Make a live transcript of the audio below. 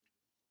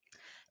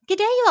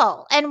G'day,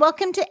 y'all, and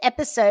welcome to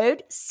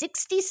episode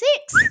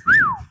 66,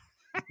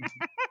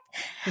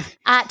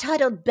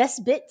 titled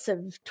Best Bits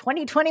of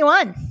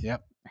 2021.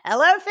 Yep.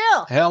 Hello,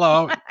 Phil.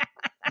 Hello.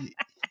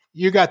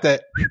 You got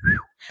that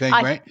thing,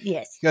 right?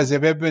 Yes. Because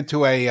have you ever been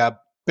to a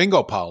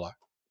bingo parlor?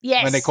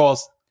 Yes. When they call,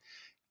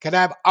 can I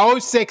have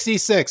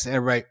 066? And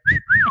everybody,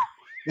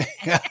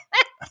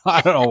 I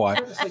don't know why.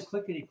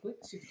 Clickety click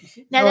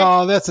 66.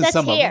 No, That's in that's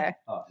some here.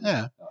 of them.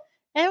 Yeah.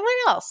 And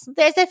what else?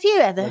 There's a few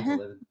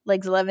other.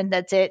 Legs 11,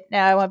 that's it.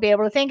 Now I won't be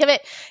able to think of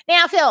it.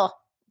 Now, Phil,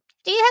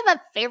 do you have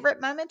a favorite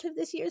moment of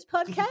this year's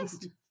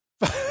podcast?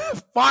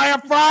 Fire!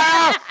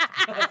 Fire!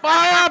 That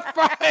might have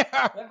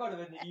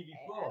been the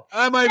EV4.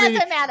 I might be.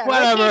 Doesn't matter.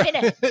 Whatever. We're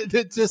keeping it.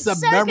 It's just a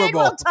So memorable. good,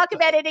 we'll talk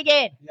about it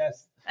again.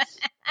 Yes.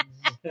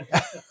 And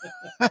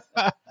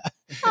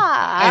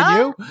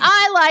you?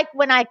 I like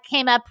when I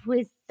came up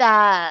with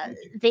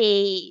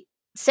the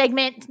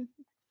segment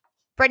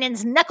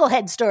Brennan's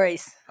Knucklehead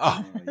Stories.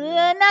 Oh,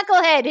 The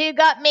Knucklehead who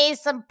got me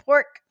some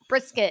pork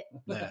brisket.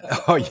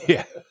 oh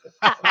yeah.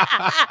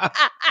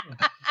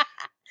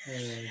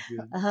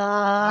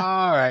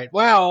 All right.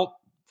 Well,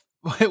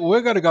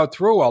 we're going to go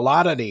through a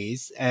lot of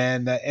these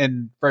and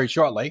very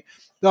shortly.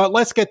 So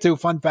let's get to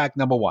fun fact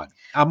number one.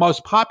 Our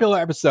most popular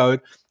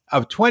episode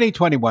of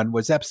 2021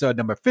 was episode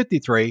number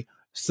 53,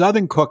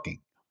 Southern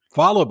Cooking,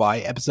 followed by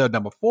episode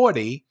number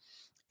 40,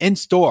 In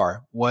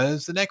Store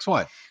was the next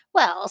one.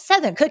 Well,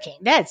 Southern Cooking,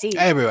 that's easy.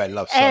 Everybody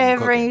loves Southern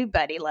Cooking.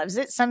 Everybody loves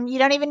it. Some you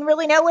don't even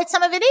really know what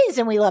some of it is,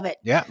 and we love it.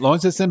 Yeah, as long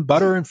as it's in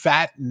butter and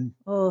fat and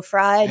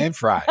Fried.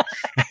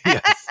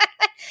 Yes.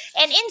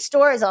 And In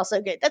Store is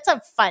also good. That's a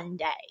fun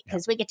day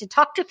because we get to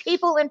talk to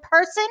people in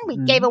person. We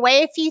gave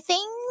away a few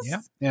things.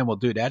 Yeah, and we'll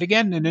do that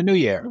again in the new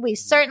year. We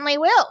certainly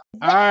will.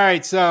 All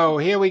right, so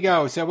here we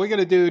go. So we're going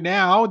to do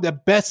now the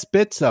best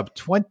bits of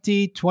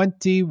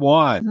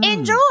 2021.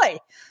 Enjoy.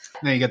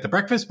 Now you got the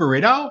breakfast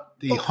burrito,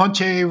 the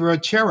honche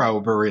ranchero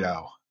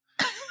burrito.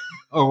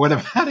 Or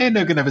whatever. How do you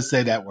know ever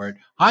say that word?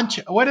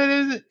 Honche, what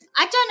is it?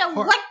 I don't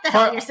know what the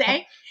hell you're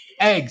saying.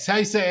 Eggs. How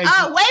you say eggs?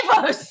 Oh,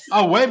 huevos.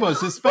 Oh,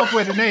 huevos. It's spelled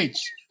with an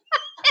H.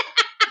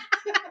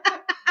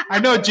 I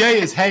know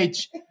J is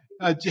H.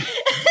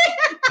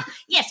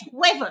 Yes,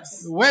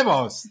 huevos.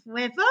 Huevos.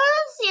 Huevos?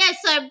 Yes,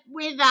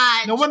 with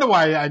No wonder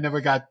why I never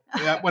got,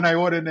 when I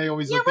ordered, they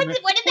always look at me.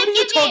 What did What they are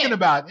you give talking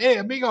about? Hey,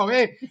 amigo,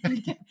 hey.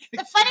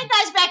 The funny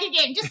guy's back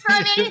again. Just throw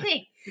him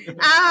anything.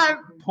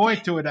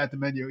 Point to it at the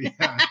menu.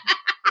 Yeah.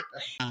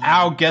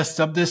 Our guest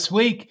of this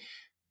week,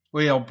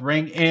 we'll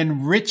bring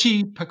in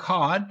Richie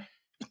Picard.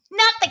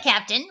 Not the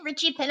captain,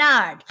 Richie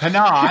Pinard.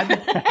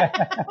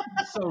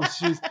 So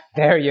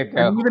There you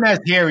go. and even has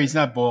hair, he's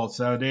not bald.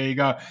 So there you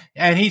go.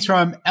 And he's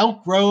from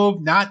Elk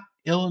Grove, not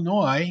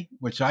Illinois,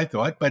 which I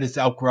thought, but it's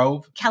Elk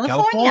Grove,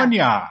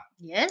 California.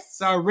 Yes.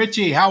 So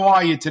Richie, how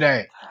are you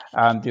today?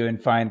 I'm doing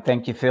fine.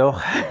 Thank you, Phil.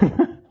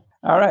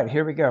 All right,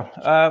 here we go.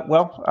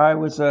 Well, I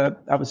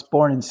was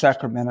born in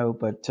Sacramento,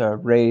 but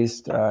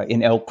raised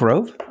in Elk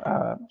Grove,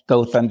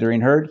 Go Thundering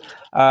Herd,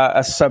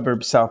 a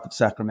suburb south of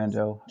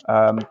Sacramento.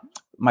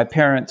 My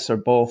parents are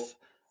both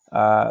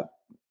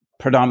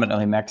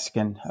predominantly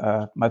Mexican.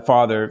 My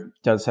father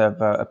does have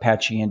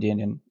Apache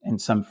Indian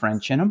and some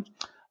French in him.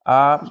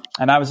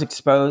 And I was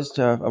exposed,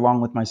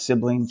 along with my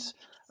siblings,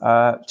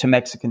 to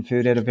Mexican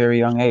food at a very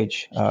young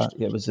age.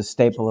 It was a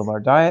staple of our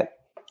diet.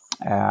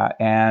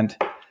 And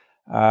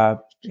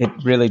it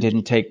really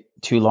didn't take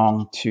too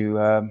long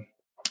to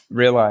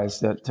realize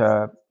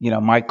that,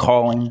 my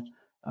calling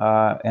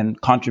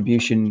and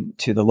contribution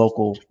to the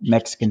local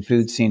Mexican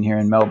food scene here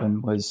in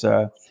Melbourne was,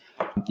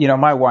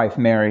 my wife,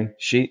 Mary,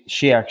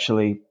 she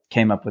actually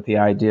came up with the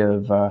idea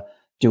of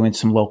doing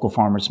some local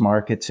farmers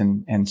markets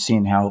and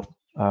seeing how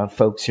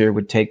folks here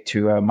would take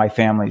to my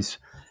family's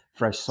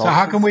fresh salsa. So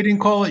how come you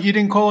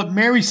didn't call it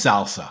Mary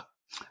Salsa?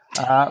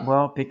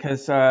 Well,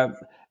 because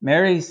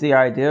Mary's the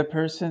idea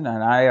person,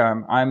 and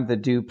I'm the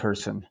do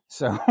person.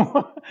 So,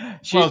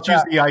 She's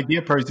the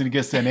idea person who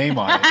gets their name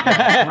on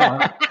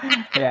it.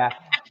 Yeah.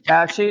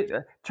 She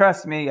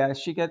trust me.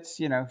 She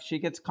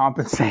gets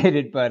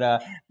compensated,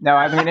 but no.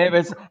 I mean, it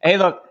was. Hey,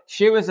 look,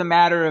 she was a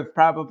matter of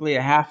probably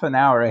a half an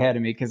hour ahead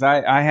of me because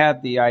I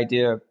had the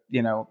idea.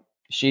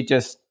 She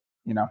just,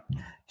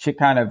 she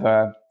kind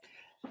of.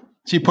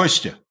 She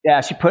pushed you.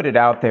 Yeah, she put it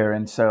out there,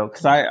 and so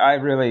because I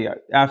really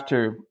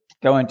after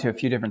going to a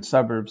few different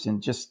suburbs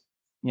and just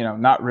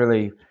not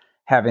really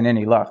having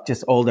any luck,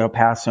 just old El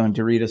Paso and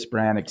Doritos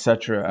brand,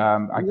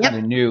 etc. I kind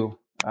of knew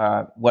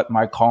what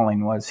my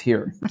calling was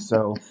here,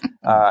 so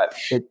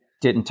it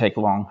didn't take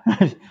long.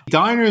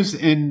 Diners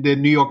in the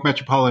New York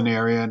metropolitan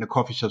area and the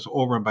coffee shops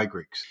all run by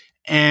Greeks,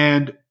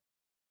 and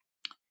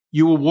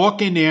you will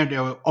walk in there.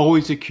 There was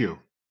always a queue,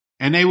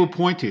 and they will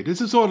point to you.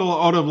 This is sort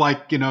of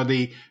like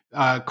the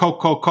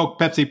Coke,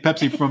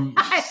 Pepsi from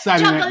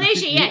Saturday John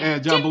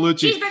Belushi, John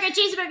Belushi.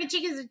 Cheeseburger,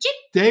 chicken, chip.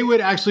 They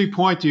would actually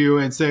point to you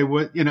and say,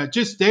 "What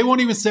they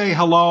won't even say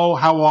hello,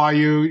 how are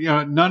you?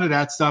 None of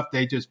that stuff.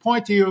 They just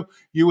point to you.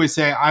 You would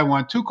say, "I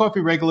want 2 coffee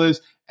regulars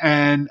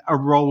and a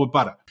roll with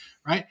butter,"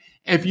 right?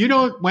 if you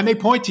don't, when they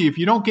point to you, if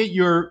you don't get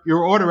your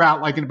order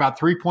out like in about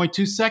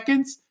 3.2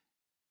 seconds,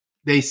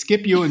 they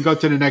skip you and go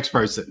to the next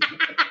person.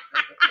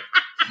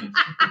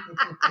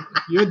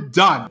 You're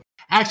done.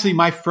 Actually,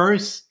 my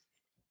first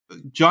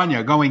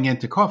genre going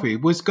into coffee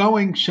was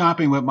going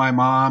shopping with my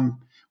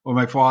mom or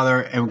my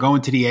father and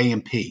going to the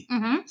A&P.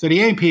 Mm-hmm. So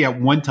the A&P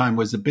at one time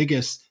was the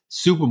biggest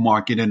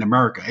supermarket in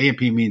America.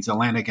 A&P means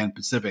Atlantic and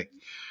Pacific.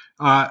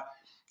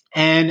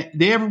 And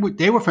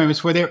they were famous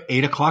for their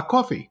 8 o'clock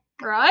coffee.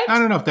 Right. I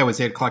don't know if that was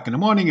 8 o'clock in the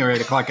morning or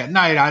 8 o'clock at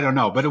night. I don't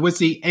know. But it was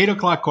the 8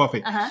 o'clock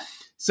coffee. Uh-huh.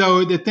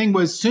 So the thing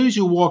was, as soon as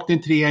you walked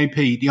into the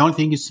A&P, the only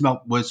thing you smelled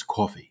was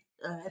coffee.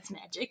 That's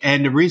magic.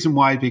 And the reason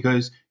why is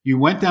because you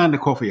went down the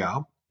coffee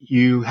aisle.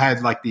 You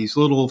had like these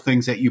little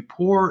things that you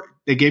pour.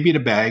 They gave you the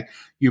bag.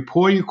 You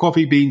pour your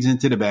coffee beans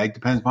into the bag.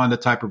 Depends upon the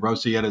type of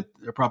roast. So you had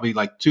probably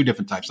like 2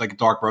 different types, like a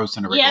dark roast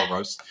and a regular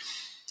roast.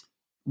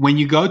 When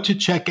you go to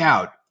check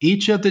out,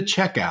 each of the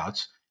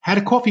checkouts had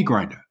a coffee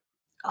grinder.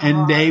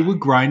 And they would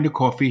grind the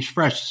coffee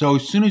fresh. So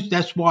as soon as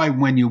that's why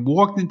when you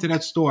walked into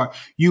that store,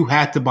 you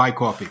had to buy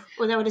coffee.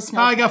 Well, that would have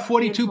smelled. I got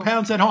 42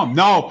 pounds at home.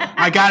 No,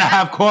 I got to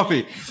have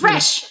coffee.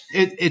 Fresh.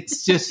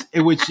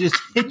 It would just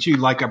hit you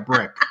like a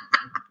brick.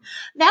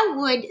 That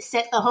would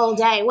set the whole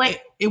day. Wait.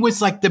 It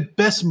was like the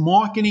best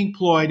marketing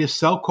ploy to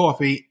sell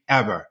coffee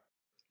ever.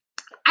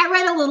 I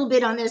read a little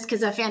bit on this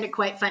because I found it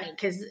quite funny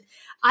because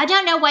I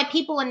don't know why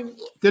people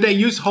Did they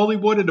use holy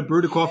water to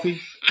brew the coffee?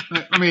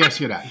 Let me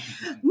ask you that.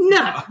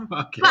 No.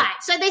 Okay. But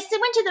so they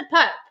went to the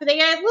Pope. They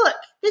go, look,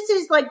 this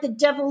is like the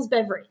devil's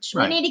beverage.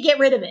 Right. We need to get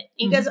rid of it.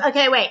 He goes,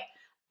 okay, wait.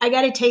 I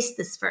got to taste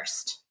this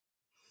first.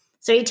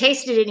 So he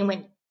tasted it and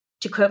went,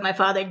 to quote my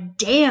father,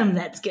 damn,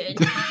 that's good.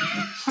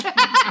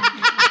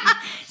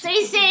 So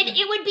he said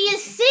it would be a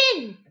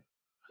sin.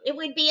 It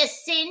would be a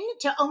sin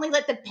to only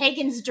let the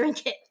pagans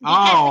drink it.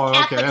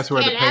 Okay. That's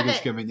where the pagans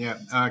come in. Yeah.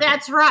 Okay.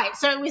 That's right.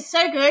 So it was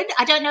so good.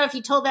 I don't know if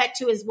he told that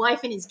to his wife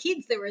and his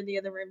kids that were in the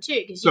other room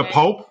too. The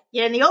Pope?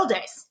 Yeah, in the old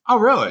days. Oh,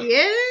 really?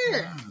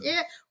 Yeah.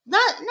 Yeah.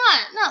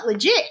 Not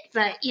legit,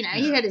 but he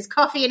had his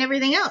coffee and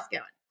everything else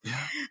going.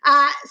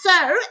 Yeah. So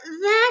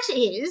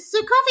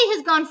coffee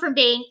has gone from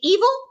being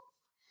evil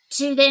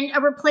to then a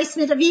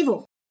replacement of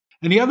evil.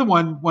 And the other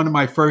one of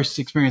my first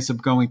experience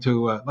of going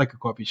to like a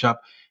coffee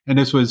shop, and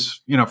this was,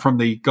 from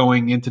the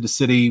going into the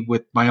city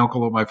with my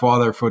uncle or my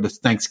father for the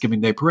Thanksgiving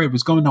Day parade,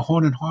 was going to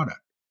Horn and Harder.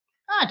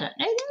 I don't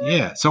know that.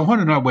 Yeah. So Horn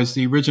and Harder was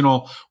the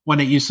original one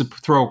that used to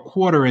throw a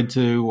quarter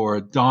into or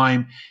a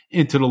dime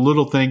into the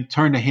little thing,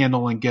 turn the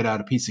handle and get out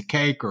a piece of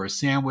cake or a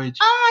sandwich.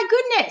 Oh, my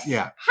goodness.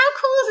 Yeah. How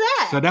cool is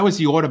that? So that was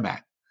the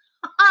automat.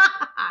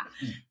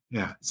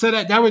 Yeah. So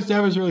that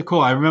was really cool.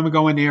 I remember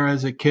going there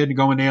as a kid,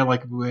 going there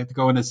like we had to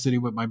go in the city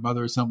with my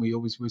mother or something. We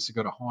always used to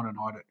go to Horn and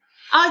Harder.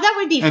 Oh, that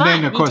would be fun. And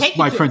then, of course,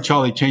 my friend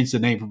Charlie changed the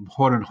name from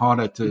Horn and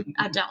Harder to...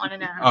 I don't want to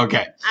know.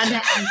 Okay. I'm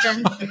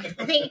done.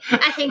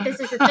 I think this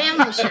is a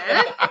family show.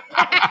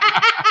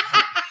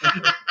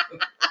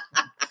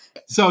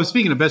 So,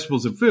 speaking of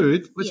vegetables and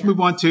food, let's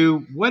move on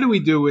to what do we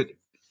do with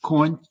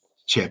corn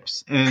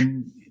chips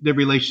and the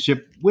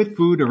relationship with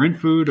food or in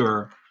food,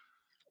 or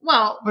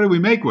what do we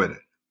make with it?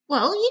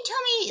 Well, you tell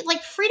me,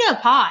 like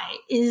Frito pie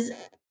is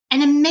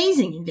an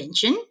amazing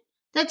invention.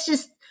 That's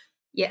just,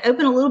 you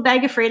open a little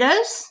bag of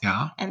Fritos.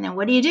 Yeah. And then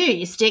what do?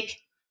 You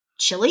stick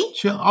chili.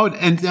 Oh,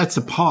 and that's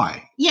a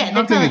pie. Yeah.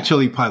 I'm thinking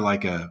chili pie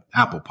like a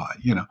apple pie,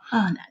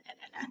 Oh, no.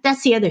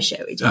 That's the other show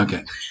we do.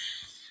 Okay.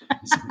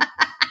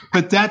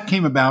 But that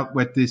came about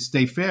with the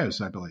state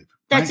fairs, I believe.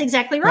 That's right?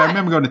 exactly right. I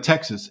remember going to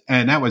Texas,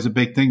 and that was a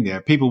big thing there.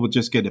 People would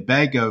just get a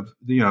bag of,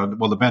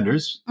 the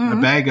vendors, a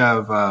bag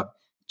of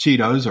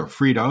Cheetos or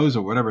Fritos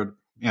or whatever,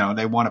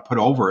 they want to put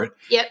over it.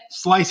 Yep.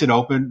 Slice it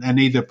open and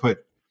either put,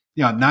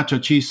 nacho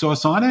cheese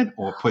sauce on it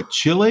or put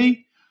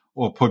chili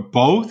or put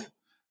both,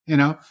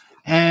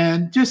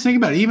 and just think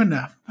about it. Even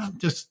I'm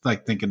just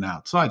like thinking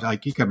outside,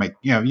 like you can make,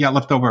 you got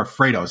leftover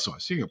Fredo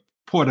sauce. You can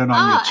pour it on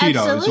your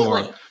Cheetos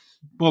absolutely. or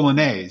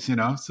bolognese,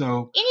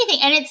 so anything.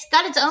 And it's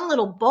got its own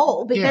little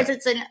bowl because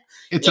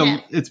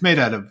it's made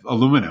out of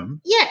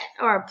aluminum. Yeah.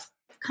 Or a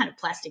kind of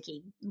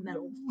plasticky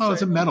metal. Well,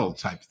 it's a metal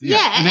type.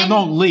 Yeah. And it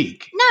won't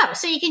leak. No.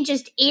 So you can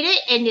just eat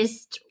it and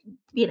just,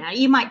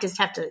 you might just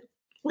have to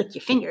lick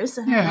your fingers.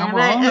 Yeah.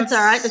 Well, that's all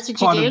right. That's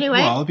what you do anyway.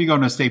 Well, if you go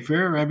to a state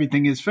fair,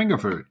 everything is finger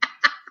food.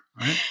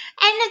 Right? And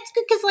it's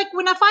good because,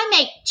 if I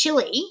make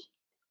chili,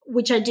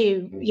 which I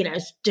do,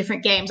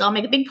 different games, I'll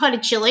make a big pot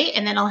of chili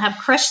and then I'll have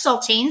crushed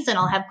saltines and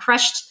I'll have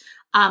crushed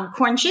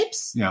corn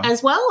chips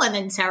as well, and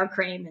then sour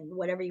cream and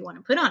whatever you want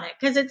to put on it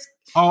because it's.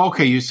 Oh,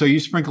 okay. So you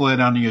sprinkle it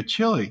on your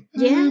chili.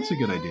 Yeah, that's a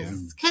good idea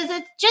because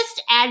it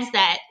just adds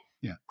that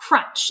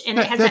crunch and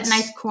it has that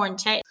nice corn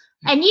taste.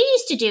 And you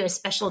used to do a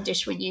special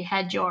dish when you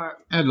had your.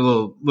 I had a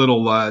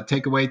little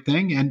takeaway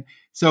thing, and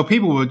so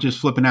people were just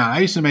flipping out. I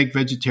used to make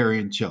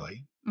vegetarian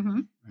chili,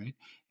 right?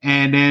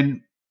 And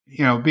then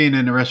being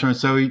in the restaurant,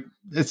 so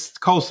it's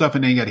cold stuff,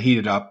 and then you got to heat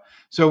it up.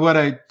 So what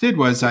I did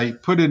was I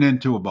put it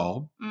into a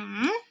bowl.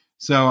 Mm-hmm.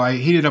 So I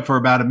heated it up for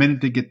about a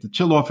minute to get the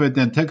chill off it,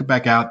 then took it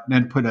back out, and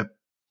then put a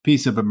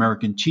piece of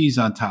American cheese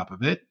on top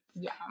of it.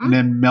 and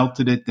then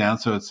melted it down.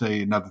 So it's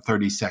say another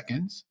 30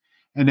 seconds.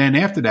 And then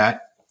after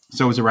that,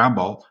 so it was a round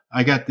bowl.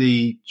 I got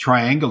the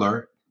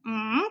triangular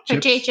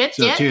tortilla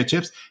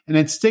chips, and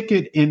then stick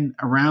it in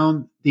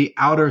around the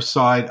outer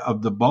side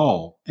of the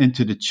bowl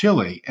into the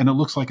chili, and it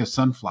looks like a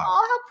sunflower.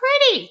 Oh, how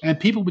pretty. And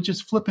people were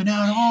just flipping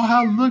out. Oh,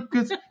 how look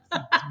good.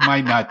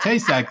 Might not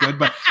taste that good,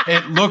 but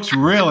it looks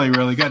really,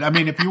 really good. I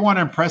mean, if you want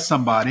to impress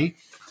somebody,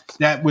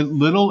 that with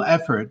little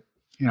effort,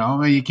 you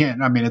can't,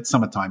 it's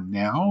summertime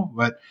now,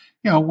 but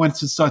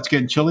once it starts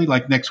getting chilly,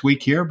 like next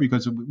week here,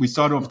 because we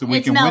start off the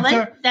week in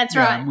winter. That's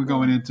right. We're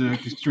going into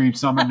extreme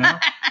summer now.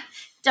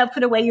 Don't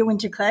put away your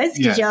winter clothes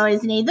because you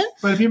always need them.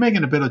 But if you're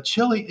making a bit of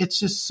chili, it's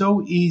just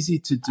so easy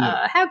to do.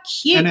 How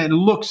cute. And it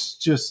looks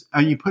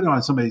you put it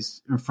on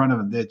somebody's in front of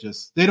them, they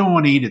don't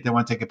want to eat it. They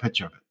want to take a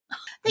picture of it.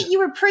 That you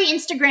were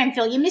pre-Instagram,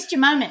 Phil. You missed your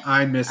moment.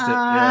 I missed it.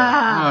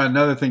 Yeah. Oh,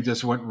 another thing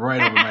just went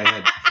right over my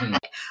head.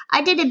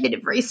 I did a bit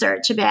of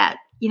research about,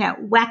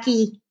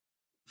 wacky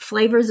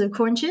flavors of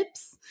corn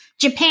chips.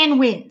 Japan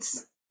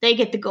wins. They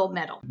get the gold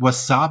medal.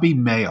 Wasabi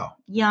mayo.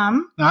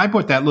 Yum. Now, I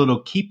bought that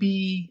little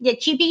Kipi. Yeah,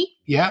 Kipi.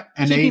 Yeah,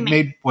 and they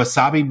made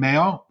wasabi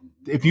mayo.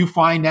 If you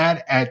find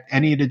that at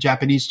any of the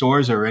Japanese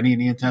stores or any of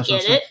the international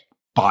stores,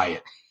 buy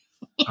it.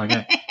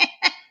 Okay.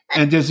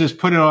 And just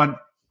put it on.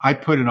 I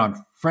put it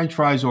on French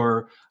fries,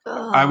 or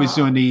I was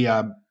doing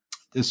the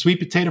sweet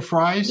potato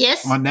fries.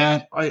 Yes. On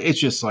that, it's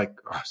just like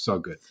so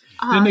good.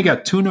 Then they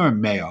got tuna and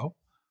mayo.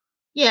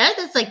 Yeah,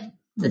 that's like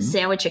the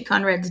sandwich at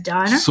Conrad's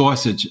Diner.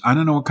 Sausage. I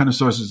don't know what kind of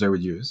sausage they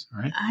would use.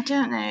 Right. I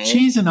don't know.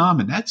 Cheese and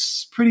almond.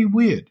 That's pretty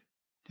weird.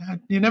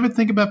 You never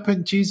think about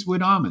putting cheese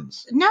with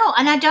almonds. No,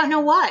 and I don't know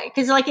why.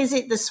 Because, is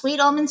it the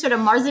sweet almond sort of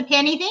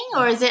marzipan-y thing,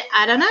 or is it?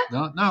 I don't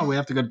know. No, we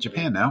have to go to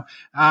Japan now.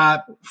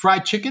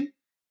 Fried chicken.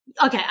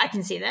 Okay, I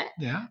can see that.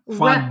 Yeah.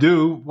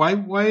 Fondue.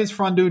 Why is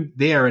fondue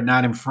there and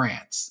not in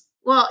France?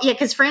 Well, yeah,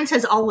 because France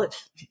has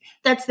olive.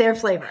 That's their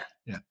flavor.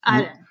 Yeah.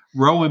 I don't know.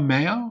 Roe and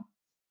mayo.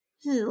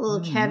 A little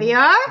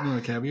caviar. A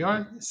little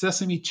caviar.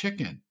 Sesame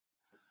chicken.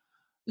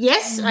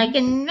 Yes, I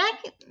can.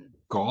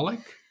 Garlic.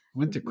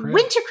 Winter crab.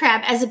 Winter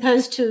crab as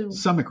opposed to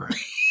summer crab.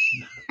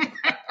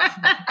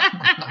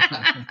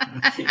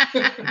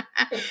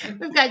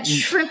 We've got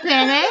shrimp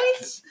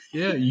mayonnaise.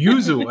 Yeah,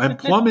 yuzu and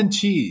plum and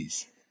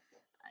cheese.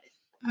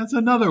 That's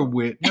another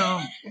weird.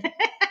 No.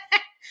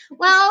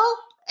 Well,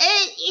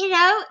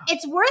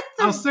 it's worth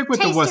the I'll stick with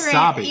the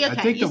wasabi. I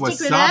think the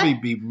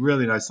wasabi be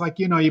really nice. Like,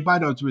 you buy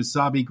those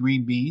wasabi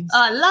green beans.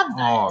 Oh, I love those.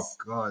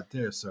 Oh, God,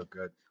 they're so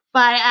good.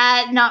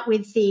 But not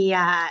with the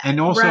and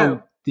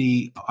also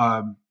the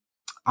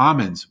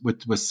almonds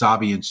with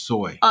wasabi and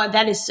soy. Oh,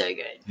 that is so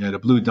good. Yeah, the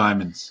blue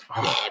diamonds.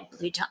 Oh, yeah,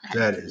 blue diamonds.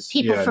 That is.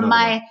 People from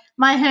my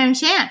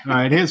hometown. All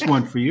right, here's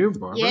one for you,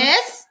 Barbara.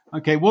 Yes?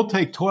 Okay, we'll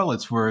take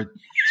toilets for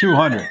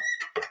 200.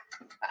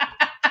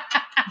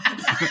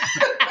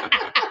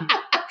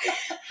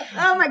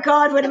 Oh my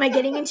God, what am I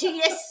getting into?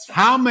 Yes.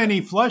 How many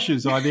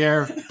flushes are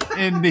there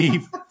in the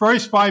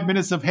first 5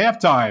 minutes of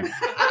halftime?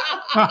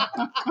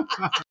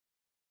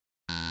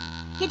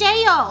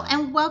 G'day, y'all,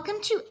 and welcome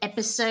to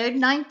episode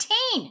 19.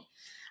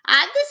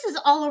 This is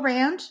all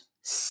around.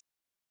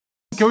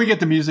 Can we get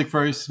the music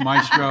first,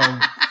 Maestro?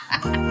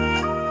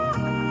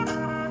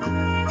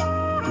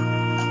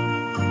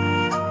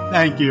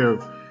 Thank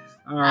you.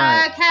 All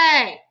right.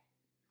 Okay.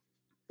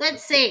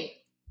 Let's see.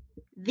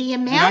 The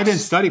amount. And I didn't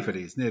study for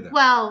these, neither.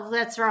 Well,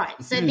 that's right.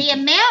 So the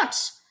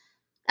amount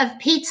of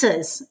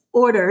pizzas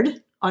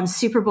ordered on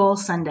Super Bowl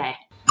Sunday.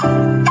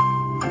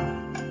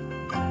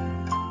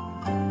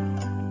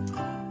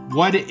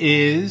 What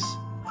is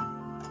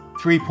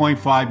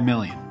 3.5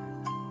 million?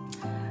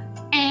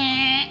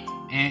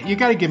 And you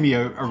got to give me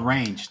a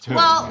range, too.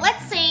 Well,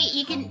 let's see.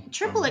 You can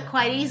triple it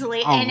quite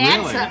easily and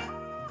really? answer.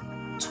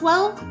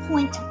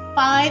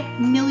 12.5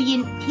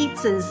 million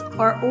pizzas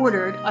are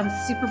ordered on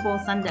Super Bowl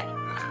Sunday.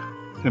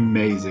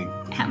 Amazing.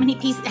 How many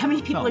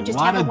people are just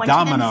A having one?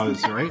 lot of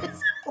Domino's, right?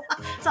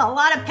 It's a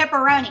lot of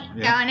pepperoni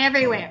going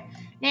everywhere.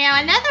 Now,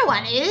 another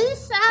one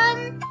is,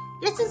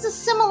 this is a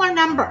similar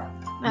number,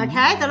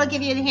 okay? That'll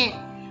give you the hint.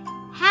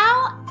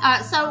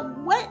 So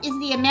what is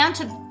the amount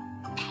of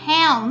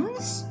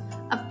pounds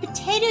of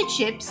potato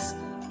chips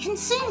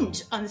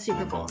consumed on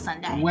Super Bowl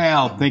Sunday?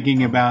 Well,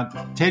 thinking about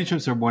potato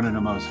chips are one of the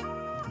most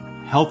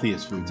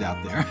healthiest foods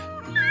out there.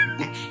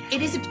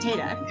 It is a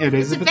potato.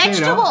 It's a potato.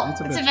 Vegetable. It's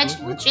a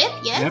vegetable chip,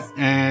 yes. Yep,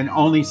 and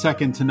only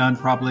second to none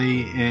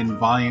probably in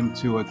volume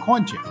to a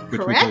corn chip,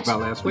 which we talked about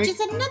last week. Which is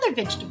another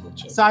vegetable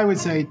chip. So I would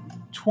say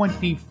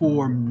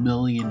 24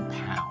 million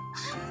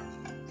pounds.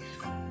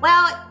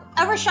 Well,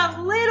 overshot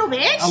a little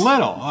bit. A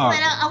little. Oh.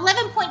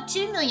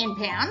 11.2 million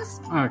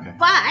pounds. Okay.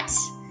 But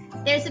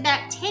there's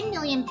about 10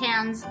 million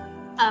pounds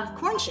of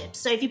corn chips.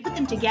 So if you put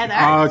them together,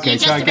 okay, you're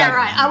just about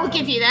right. I will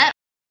give you that.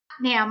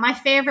 Now, my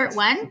favorite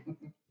one.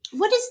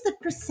 What is the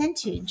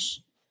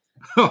percentage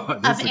of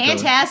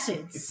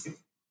antacids?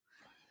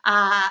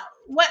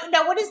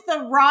 What is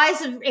the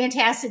rise of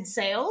antacid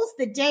sales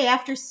the day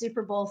after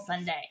Super Bowl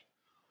Sunday?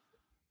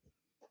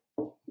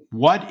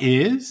 What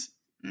is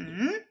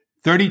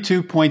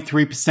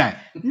 32.3%.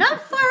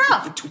 Not far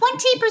off. 20%.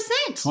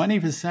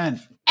 20%.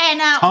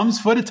 And Tums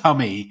for the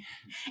tummy.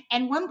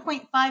 And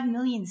 1.5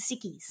 million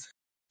sickies.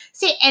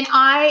 See, and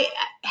I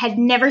had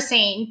never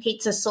seen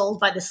pizza sold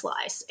by the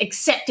slice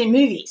except in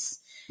movies.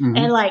 Mm-hmm.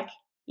 And like,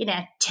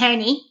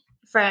 Tony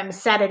from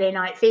Saturday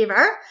Night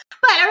Fever.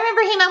 But I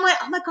remember him, I went,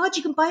 oh my God,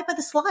 you can buy it by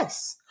the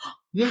slice.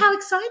 Yeah. How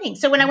exciting.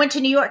 So when I went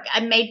to New York, I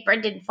made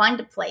Brendan find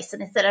a place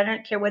and I said, I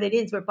don't care what it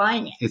is, we're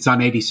buying it. It's on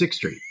 86th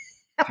Street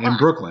in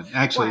Brooklyn.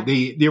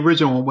 Actually, the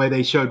original where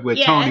they showed with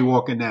Tony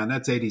walking down,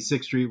 that's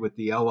 86th Street with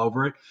the L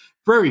over it.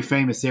 Very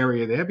famous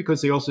area there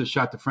because they also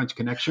shot the French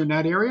Connection in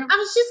that area. I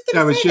was just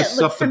going to say that was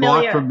just up familiar.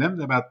 The block from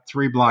them, about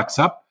 3 blocks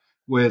up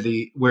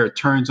where it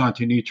turns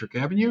onto Newtrick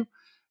Avenue.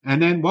 And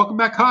then Welcome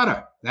Back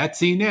Kotter. That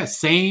scene there,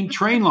 same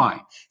train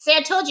line. See,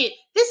 I told you,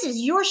 this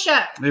is your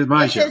show. It's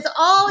my show. This is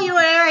all your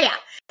area.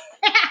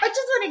 I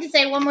just wanted to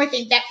say one more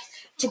thing back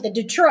to the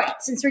Detroit,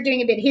 since we're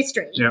doing a bit of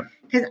history. Yep.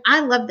 Because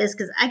I love this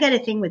because I got a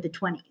thing with the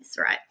 20s,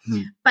 right?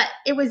 But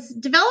it was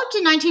developed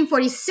in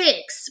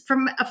 1946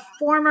 from a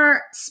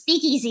former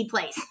speakeasy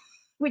place,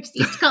 which they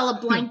used to call a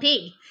Blind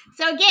Pig.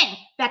 So again,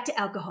 back to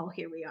alcohol.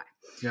 Here we are.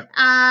 Yep.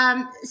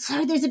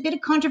 So there's a bit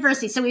of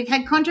controversy. So we've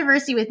had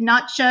controversy with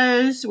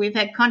nachos. We've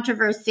had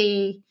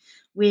controversy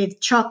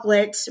with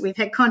chocolate. We've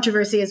had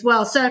controversy as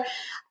well. So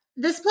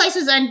this place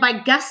was owned by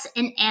Gus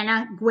and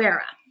Anna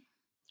Guerra.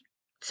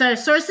 So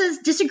sources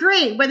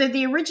disagree whether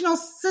the original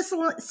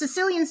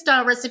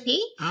Sicilian-style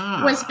recipe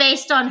was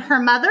based on her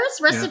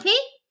mother's recipe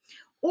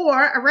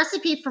or a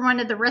recipe from one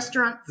of the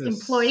restaurant's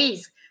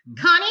employees.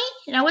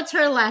 Connie, what's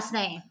her last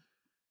name?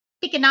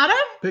 Picanato?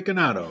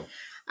 Picanato.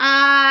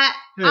 I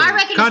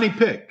reckon Connie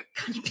Pick.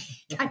 Connie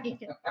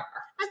Pick.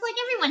 I was like,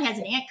 everyone has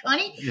an Aunt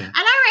Connie. Yeah. And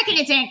I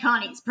reckon it's Aunt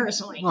Connie's,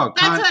 personally. Well,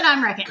 that's what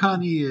I'm reckoning.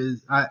 Connie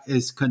is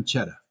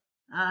Conchetta.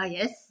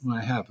 Yes. Well,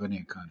 I have an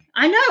Aunt Connie.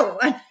 I know.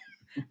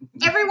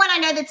 Everyone I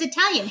know that's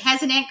Italian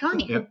has an Aunt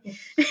Connie. Yep.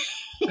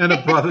 And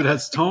a brother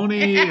that's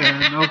Tony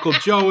and Uncle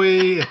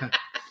Joey.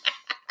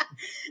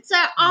 So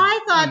I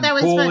thought that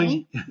was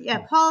funny. Yeah,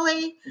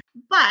 Paulie.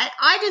 But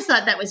I just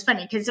thought that was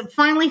funny because it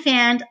finally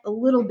found a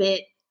little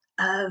bit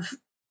of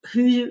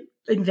who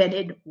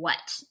invented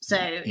what. So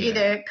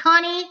either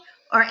Connie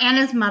or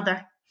Anna's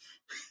mother.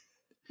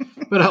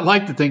 But I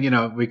like to think,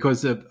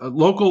 because of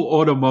local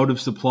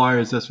automotive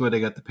suppliers, that's where they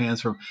got the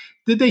pans from.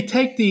 Did they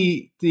take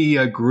the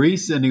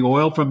grease and the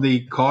oil from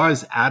the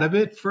cars out of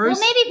it first?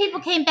 Well, maybe people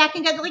came back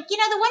and got like, the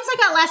ones I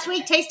got last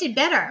week tasted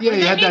better. Yeah,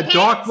 you had that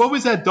dark. What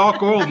was that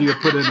dark oil you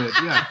put in it?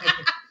 Yeah.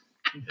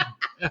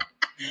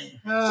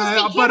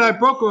 But I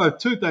broke a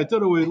tooth. I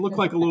thought it would look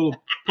like a little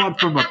part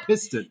from a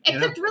piston.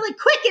 It cooked really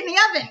quick in the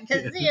oven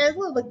because a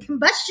little bit of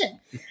combustion.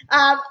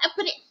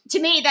 But to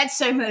me, that's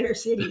so Motor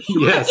City,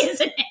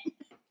 isn't it?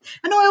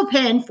 An oil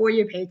pan for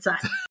your pizza.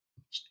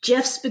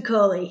 Jeff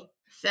Spicoli.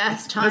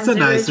 Fast Times. That's a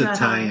nice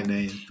Italian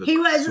name. He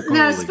was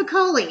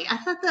Spicoli. I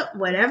thought that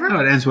whatever. No,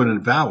 it ends with a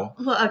vowel.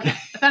 Well, okay.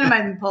 I thought it might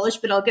have been Polish,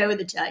 but I'll go with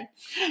Italian.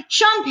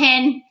 Sean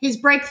Penn, his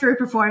breakthrough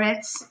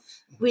performance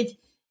with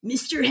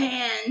Mr.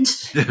 Hand.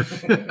 So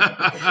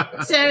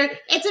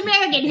it's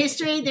American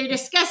history. They're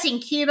discussing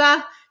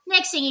Cuba.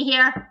 Next thing you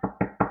hear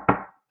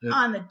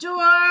on the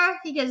door,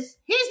 he goes,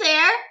 "Who's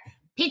there?"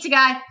 Pizza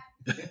guy.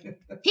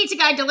 Pizza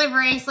guy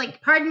delivery. He's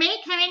like, "Pardon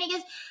me?" Come in. He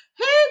goes,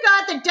 "Who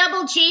got the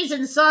double cheese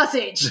and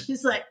sausage?"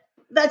 He's like,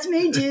 "That's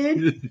me,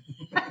 dude." It's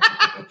like,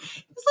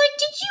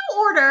 "Did you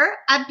order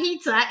a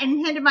pizza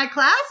and hand to my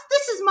class?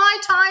 This is my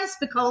time,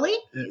 Spicoli."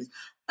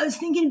 "I was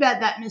thinking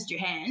about that, Mr.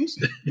 Hand.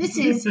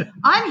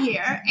 I'm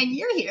here and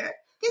you're here.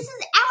 This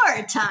is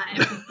our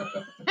time."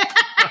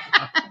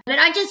 But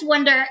I just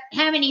wonder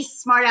how many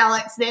smart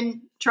Alecs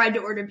then tried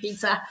to order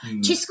pizza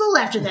to school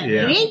after that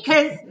movie,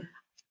 because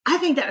I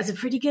think that was a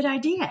pretty good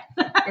idea.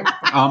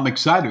 I'm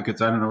excited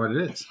because I don't know what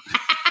it is.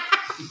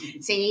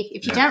 See,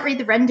 if you don't read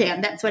the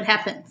rundown, that's what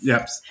happens.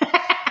 Yep.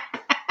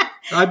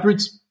 I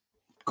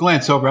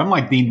glance over. I'm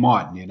like Dean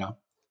Martin, You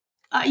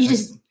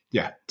just...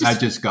 Yeah, I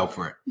just go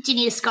for it. Do you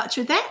need a scotch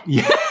with that?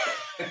 Yeah.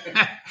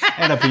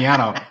 And a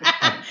piano.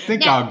 I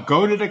think I'll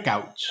go to the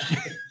couch.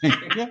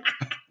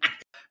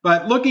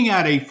 But looking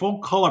at a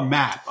full-color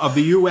map of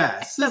the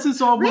U.S., this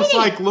is almost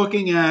like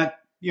looking at,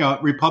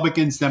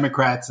 Republicans,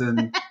 Democrats,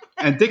 and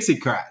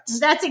Dixiecrats.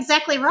 That's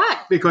exactly right.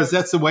 Because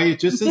that's the way it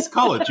just is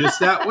colored, just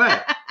that way.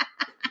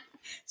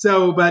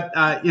 So, but,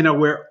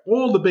 where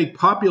all the big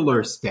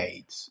popular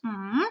states,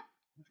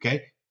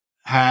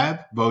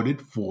 have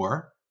voted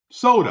for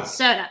soda.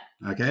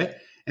 Okay.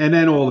 And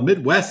then all the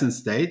Midwestern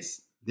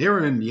states,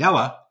 they're in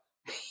yellow.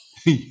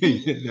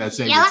 That's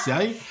how you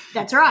say.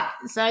 That's right.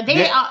 So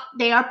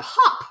they are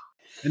pop.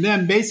 And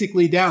then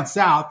basically down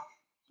south,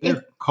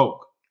 they're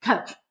Coke.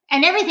 Coke.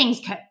 And everything's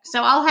Coke.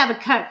 So I'll have a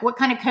Coke. What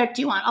kind of Coke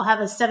do you want? I'll have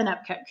a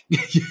 7-Up Coke.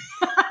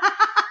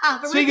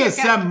 Speaking of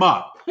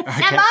 7-Up. Okay.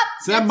 7-Up?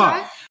 7-Up.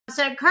 Right.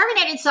 So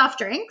carbonated soft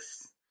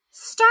drinks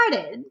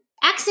started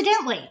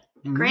accidentally.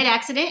 A great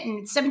accident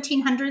in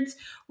 1700s,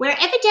 where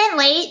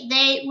evidently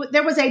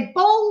there was a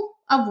bowl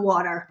of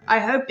water. I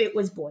hope it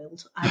was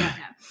boiled. I don't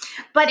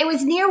know. But it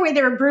was near where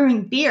they were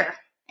brewing beer.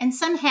 and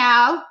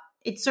somehow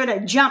it sort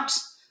of jumped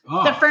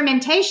the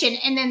fermentation,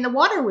 and then the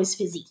water was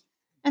fizzy.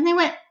 And they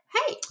went,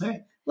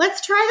 hey,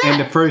 let's try that.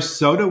 And the first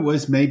soda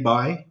was made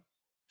by?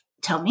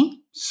 Tell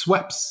me.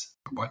 Schweppes.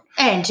 What?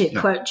 And to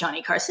quote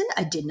Johnny Carson,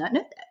 I did not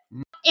know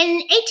that. In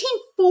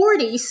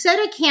 1840,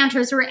 soda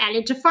counters were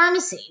added to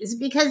pharmacies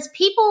because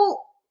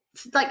people,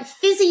 like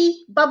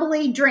fizzy,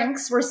 bubbly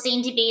drinks were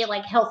seen to be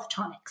like health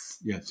tonics.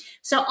 Yes.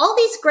 So all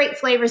these great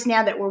flavors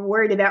now that we're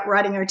worried about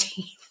rotting our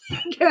teeth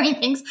doing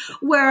things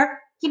were,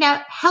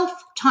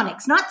 health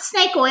tonics, not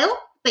snake oil,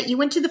 but you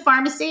went to the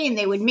pharmacy and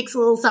they would mix a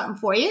little something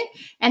for you.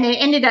 And it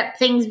ended up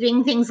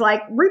being things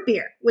like root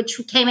beer, which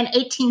came in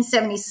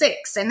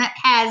 1876. And that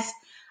has,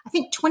 I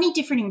think, 20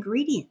 different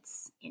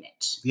ingredients in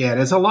it. Yeah,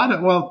 there's a lot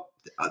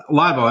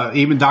of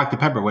even Dr.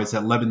 Pepper was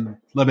 11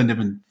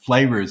 different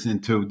flavors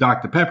into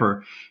Dr.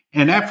 Pepper.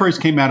 And that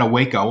first came out of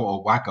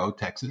Waco,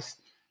 Texas.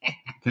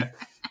 Okay.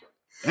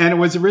 And it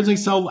was originally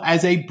sold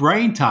as a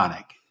brain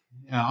tonic,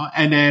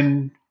 and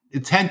then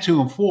 10,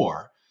 2, and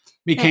 4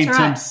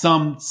 became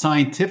some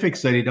scientific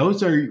study.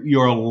 Those are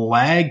your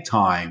lag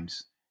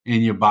times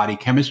in your body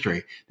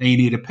chemistry that you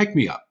need to pick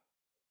me up.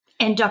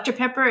 And Dr.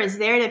 Pepper is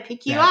there to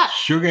pick you up.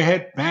 Sugar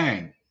hit,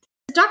 bang.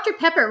 Dr.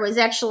 Pepper was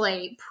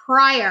actually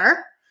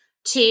prior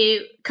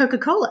to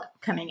Coca-Cola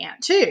coming out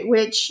too,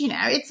 which,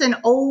 it's an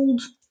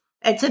old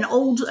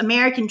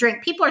American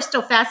drink. People are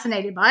still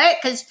fascinated by it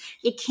because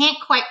you can't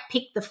quite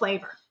pick the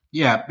flavor.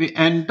 Yeah,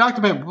 and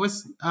Dr. Pepper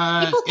was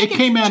people think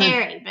it's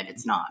cherry, but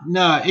it's not.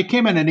 No, it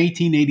came out in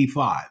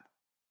 1885.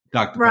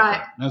 Dr. Right.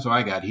 Pepper. That's what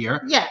I got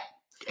here. Yeah.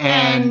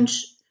 And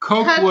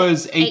Coke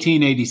was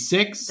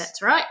 1886.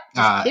 That's right.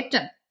 Just pipped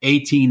them.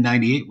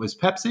 1898 was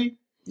Pepsi.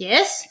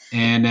 Yes.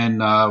 And then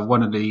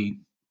one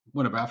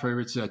of our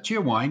favorites,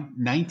 Cheerwine,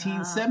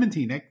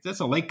 1917.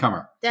 That's a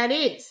latecomer. That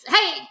is.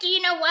 Hey, do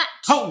you know what?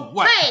 Oh,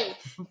 what? Hey,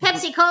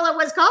 Pepsi Cola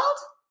was called?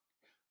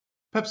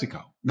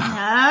 PepsiCo.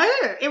 No,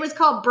 it was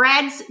called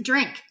Brad's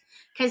Drink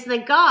because the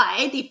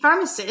guy, the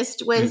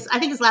pharmacist, was, I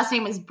think his last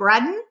name was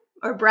Bradman,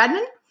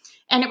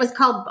 and it was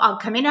called, I'll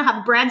come in and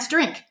have Brad's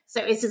Drink.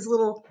 So it's his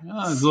little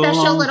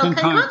special little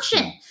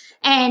concoction.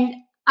 And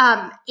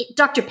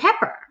Dr.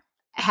 Pepper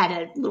had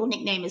a little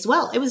nickname as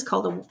well. It was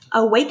called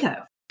a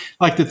Waco.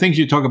 Like the things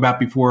you talk about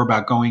before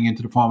about going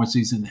into the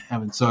pharmacies and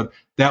having soda,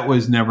 that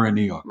was never in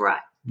New York. Right.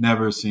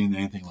 Never seen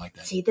anything like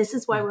that. See, this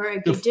is why we're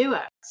a good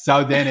duo.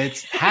 So then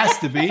it has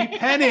to be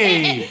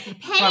Penny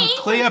from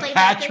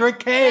Cleopatra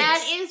Cakes.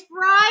 That is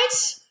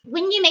right.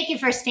 When did you make your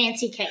first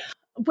fancy cake?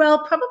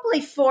 Well,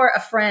 probably for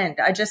a friend.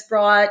 I just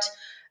brought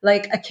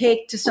like a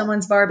cake to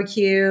someone's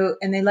barbecue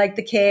and they liked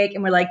the cake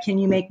and were like, can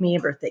you make me a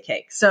birthday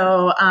cake?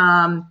 So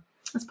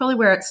that's probably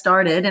where it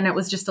started. And it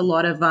was just a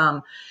lot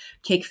of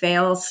cake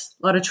fails,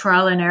 a lot of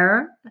trial and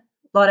error.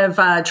 A lot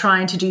of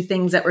trying to do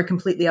things that were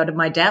completely out of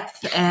my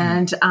depth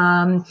and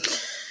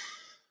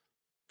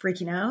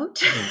freaking out.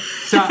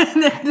 So,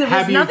 there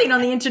was nothing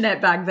on the internet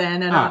back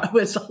then. And it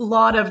was a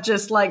lot of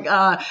just like,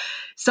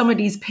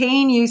 somebody's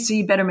paying you, so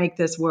you better make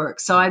this work.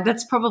 So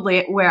that's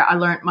probably where I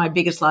learned my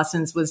biggest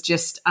lessons was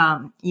just,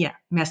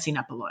 messing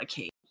up a lot of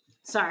cake.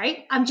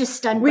 Sorry, I'm just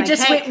stunned by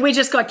cake. We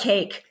just got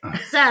cake.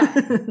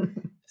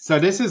 So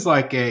this is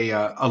like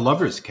a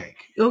lover's cake.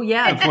 Oh,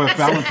 yeah. For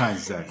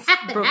Valentine's Day.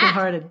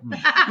 Brokenhearted.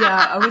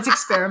 Yeah, I was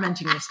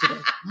experimenting yesterday.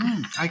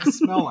 I can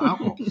smell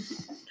alcohol.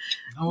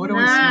 Oh, what do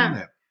I smell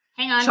there?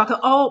 Hang on. Chocolate.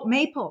 Oh,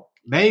 maple.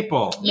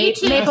 Maple.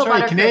 Maple That's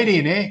right,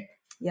 Canadian, eh?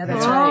 Yeah,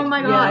 that's right. Oh,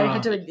 my God. Yeah, I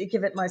had to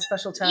give it my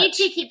special touch. You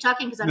two keep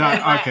talking because I'm going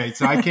to okay,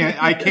 so I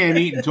can't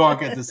eat and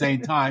talk at the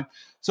same time.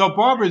 So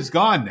Barbara's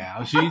gone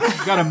now. She's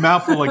got a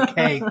mouthful of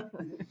cake.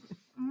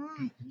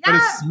 But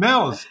it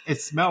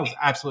smells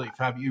absolutely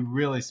fabulous. You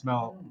really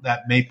smell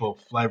that maple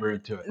flavor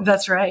into it.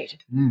 That's right.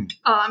 Oh,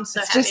 I'm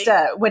so happy. It's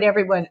just what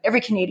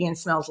every Canadian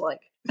smells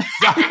like.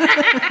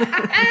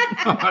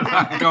 I'm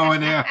not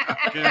going there.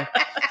 Okay.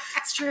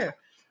 It's true.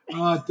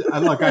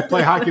 Look, I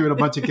play hockey with a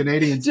bunch of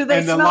Canadians. Do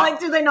they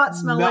not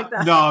smell like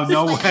that?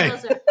 No way.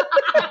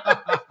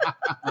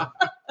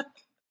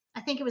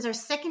 I think it was our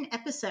second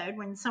episode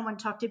when someone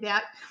talked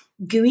about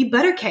gooey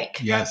butter cake.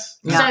 Yes.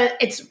 So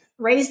it's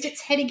raised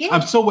its head again.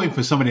 I'm still waiting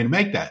for somebody to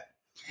make that.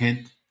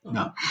 Hint.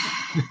 No.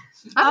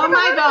 Oh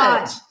my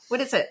God.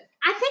 What is it?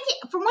 I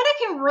think from what I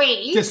can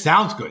read. Just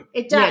sounds good.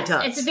 It does. Yeah, it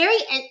does.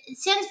 It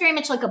sounds very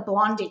much like a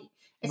blondie.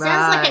 It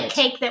sounds like a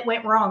cake that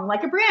went wrong,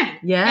 like a brownie.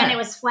 Yeah. And it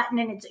was flattened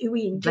and it's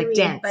ooey and gooey like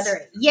and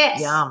buttery.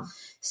 Yes. Yum.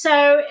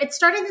 So it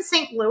started in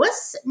St.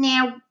 Louis.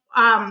 Now,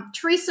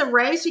 Teresa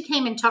Rose, who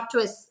came and talked to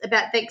us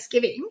about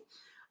Thanksgiving,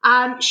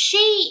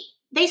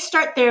 they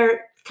start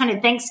their kind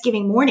of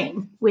Thanksgiving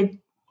morning with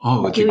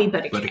gooey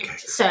butter cake.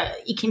 So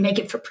you can make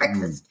it for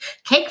breakfast.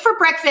 Cake for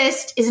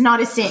breakfast is not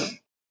a sin.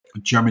 A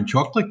German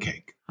chocolate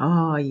cake.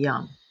 Oh,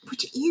 yum.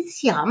 Which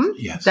is yum.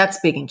 Yes. That's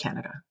big in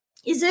Canada.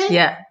 Is it?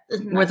 Yeah.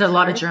 With a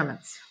lot of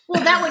Germans.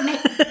 Well, that would make...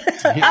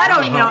 I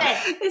don't know.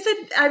 Is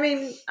it? I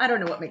mean, I don't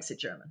know what makes it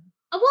German.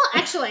 Oh,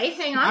 well, actually,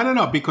 hang on. I don't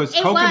know, because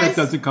coconut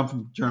doesn't come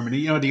from Germany.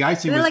 You know, the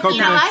icing was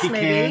coconut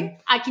pecan.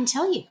 I can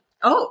tell you.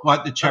 Oh.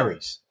 What? The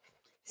cherries.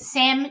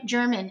 Sam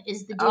German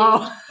is the dude.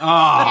 Oh.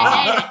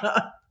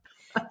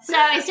 So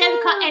instead of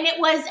and it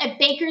was a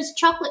baker's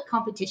chocolate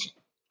competition.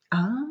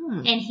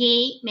 And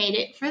he made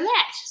it for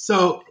that.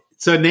 So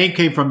name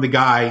came from the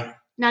guy.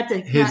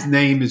 His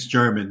name is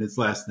German, his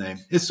last name.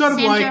 It's sort of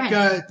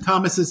like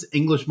Thomas's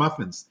English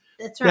muffins.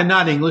 That's right. They're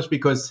not English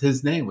because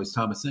his name was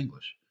Thomas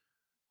English.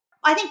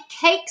 I think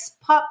cake's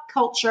pop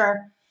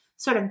culture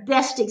sort of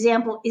best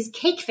example is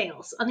cake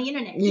fails on the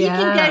internet. Yeah.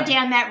 You can go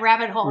down that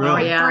rabbit hole for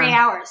 3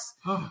 hours.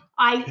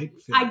 I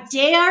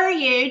dare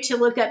you to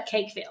look up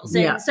cake fails.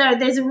 And so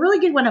there's a really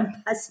good one on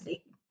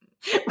BuzzFeed,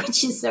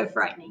 which is so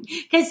frightening.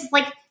 Because it's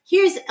like,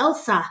 here's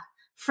Elsa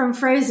from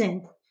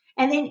Frozen.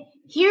 And then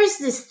here's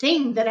this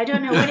thing that I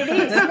don't know what it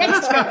is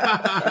next to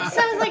it.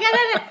 So I was like, I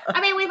don't know.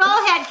 I mean, we've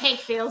all had cake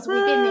fails.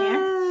 We've been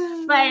there.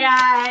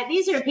 But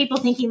these are people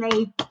thinking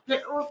or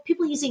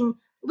people using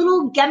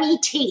little gummy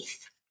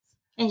teeth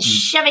and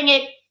shoving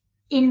it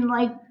in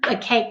like a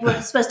cake where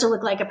it's supposed to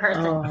look like a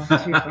person.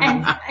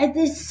 And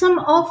there's some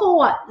awful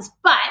ones,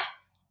 but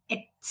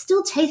it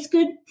still tastes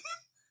good.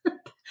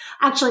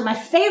 Actually, my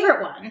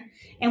favorite one,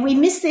 and we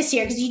missed this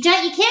year because you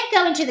can't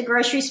go into the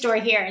grocery store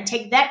here and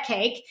take that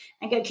cake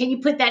and go, can you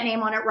put that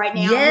name on it right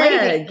now?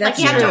 Yeah,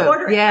 that's you have to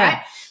order it,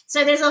 right?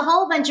 So there's a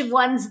whole bunch of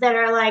ones that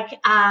are like,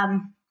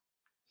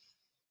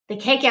 the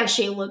cake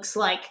actually looks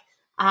like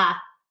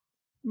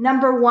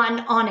number 1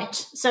 on it.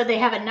 So they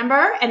have a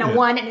number and a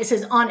 1 and it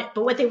says on it.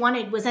 But what they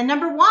wanted was a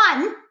number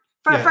 1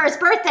 for a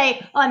first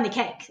birthday on the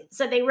cake.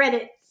 So they read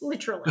it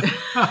literally.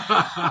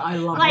 I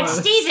love like those.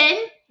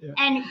 Stephen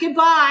and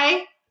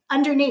goodbye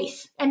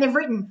underneath. And they've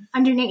written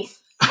underneath.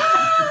 Or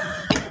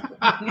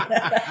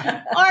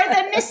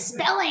the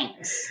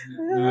misspellings.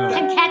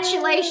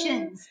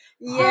 Congratulations.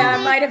 Yeah,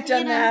 I might have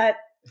done that.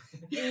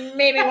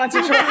 Maybe once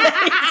or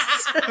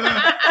twice.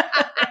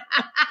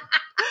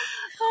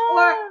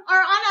 Or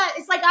on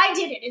it's like I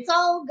did it. It's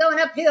all going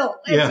uphill.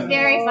 It's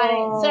very funny.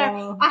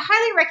 So I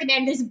highly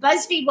recommend there's a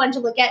BuzzFeed one to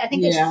look at. I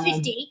think there's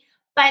 50.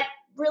 But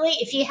really,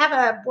 if you have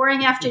a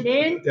boring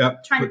afternoon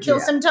trying to kill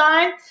some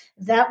time,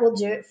 that will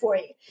do it for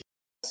you.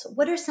 So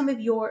what are some of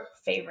your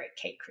favorite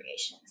cake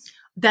creations?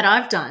 That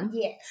I've done?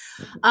 Yes.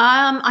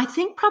 I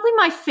think probably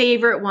my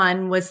favorite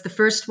one was the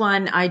first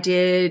one I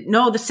did.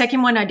 No, the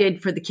second one I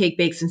did for the Cake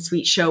Bakes and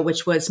Sweets show,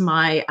 which was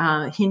my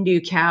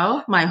Hindu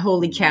cow, my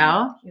holy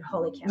cow. Your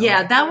holy cow.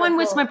 Yeah, that one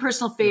was my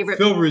personal favorite.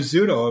 Phil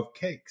Rizzuto of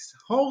cakes.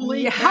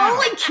 Holy cow.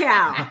 Holy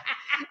cow.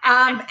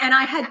 And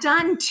I had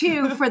done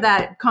 2 for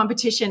that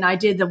competition. I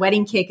did the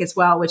wedding cake as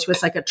well, which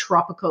was like a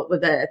tropical, where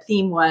the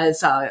theme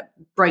was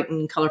bright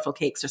and colorful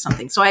cakes or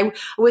something. So I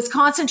was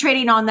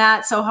concentrating on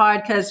that so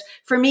hard because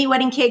for me,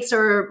 wedding cakes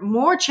are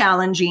more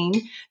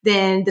challenging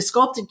than the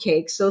sculpted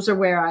cakes. Those are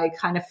where I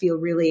kind of feel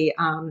really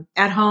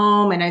at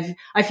home and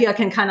I feel I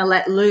can kind of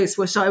let loose.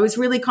 So I was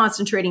really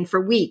concentrating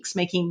for weeks,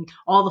 making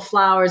all the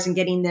flowers and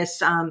getting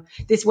this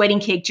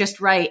wedding cake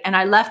just right. And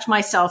I left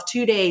myself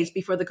 2 days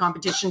before the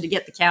competition to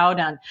get the cow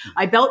done.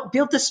 I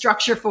built the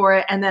structure for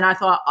it. And then I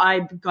thought,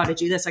 I've got to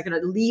do this. I got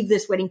to leave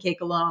this wedding cake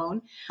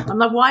alone. I'm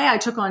like, why? I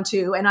took on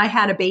 2 and I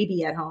had a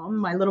baby at home.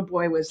 My little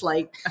boy was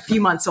like a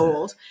few months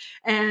old.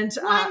 And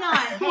why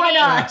not? Why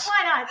not?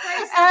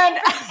 And,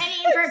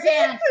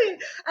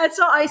 and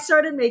so I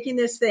started making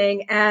this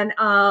thing. And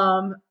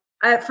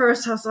at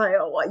first I was like,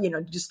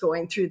 just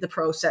going through the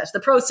process. The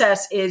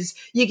process is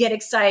you get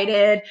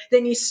excited,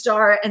 then you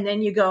start, and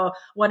then you go,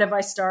 what have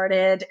I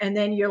started? And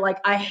then you're like,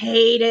 I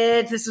hate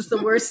it. This is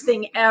the worst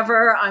thing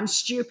ever. I'm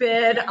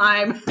stupid.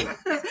 I'm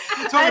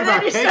talking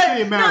about cake or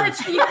you're married?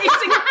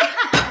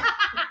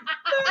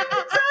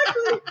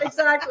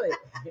 Exactly.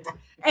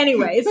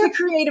 Anyway, it's the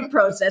creative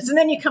process. And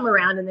then you come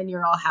around and then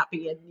you're all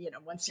happy. And,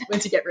 once you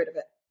get rid of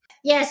it.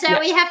 Yeah. So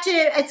we have to,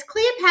 it's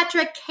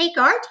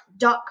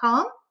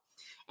CleopatraCakeArt.com.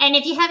 And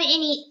if you have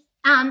any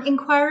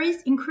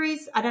inquiries,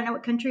 I don't know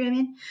what country I'm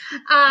in,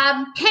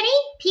 Penny,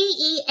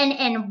 Penny,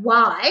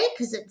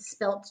 because it's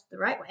spelled the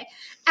right way,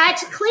 at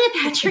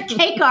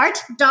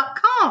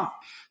CleopatraCakeArt.com.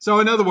 So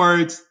in other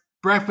words,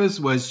 breakfast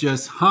was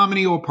just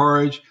hominy or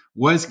porridge,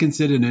 was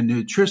considered a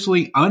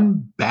nutritionally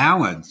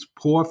unbalanced,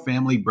 poor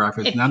family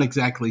breakfast, not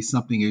exactly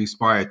something you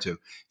aspire to.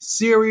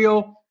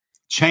 Cereal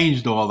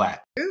changed all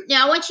that.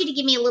 Now, I want you to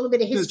give me a little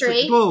bit of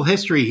history. A little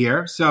history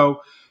here. So,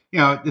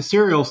 the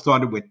cereal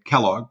started with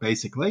Kellogg,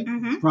 basically,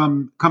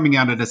 from coming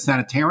out of the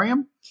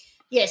sanitarium.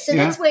 Yes, so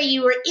that's where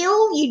you were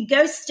ill, you'd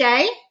go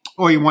stay.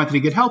 Or you wanted to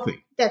get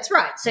healthy. That's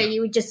right. So you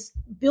would just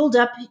build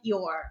up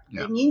your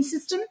immune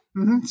system.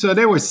 Mm-hmm. So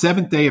there were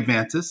Seventh-day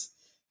Adventists,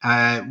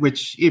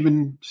 which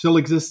even still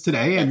exists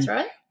today. That's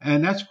right.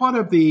 And that's part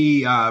of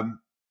the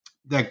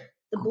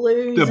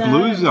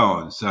blue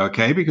zones,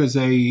 okay, because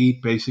they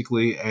eat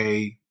basically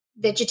a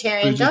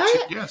vegetarian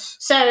diet. Yes.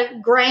 So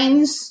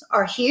grains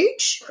are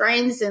huge,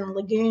 grains and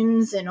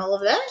legumes and all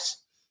of that.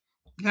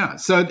 Yeah.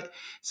 So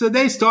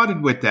they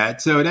started with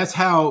that. So that's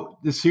how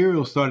the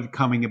cereal started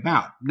coming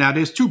about. Now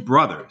there's 2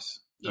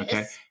 brothers. Yes.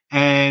 Okay.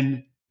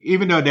 And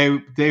even though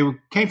they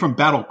came from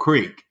Battle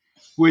Creek,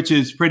 which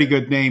is a pretty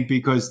good name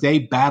because they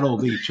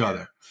battled each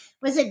other.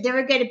 Was it, they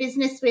were go to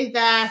business with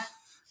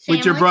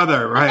with your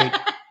brother, right?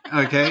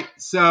 Okay.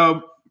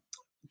 So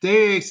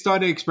they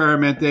started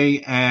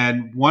experimenting,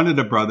 and one of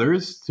the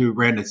brothers who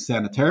ran a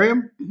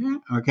sanitarium,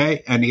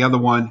 okay, and the other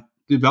one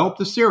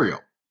developed a cereal.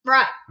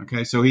 Right.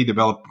 Okay. So he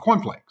developed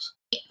cornflakes.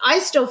 I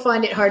still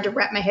find it hard to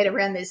wrap my head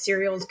around that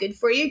cereal is good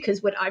for you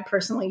because what I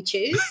personally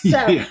choose.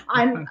 So Yeah.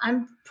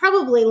 I'm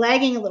probably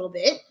lagging a little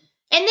bit.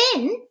 And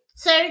then,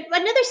 so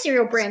another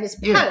cereal brand is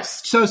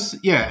Post. So,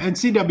 and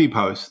CW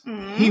Post,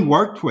 he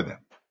worked for them.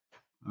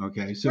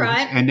 Okay. So,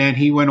 and then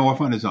he went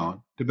off on his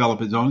own,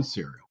 developed his own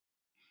cereal.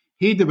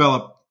 He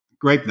developed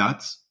Grape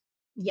Nuts.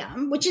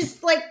 Yum, which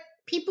is like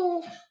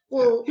people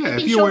will. Yeah,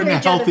 if you were in a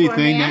healthy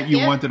thing that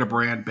you wanted a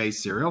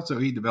brand-based cereal, so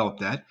he developed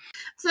that.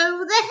 So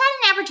they had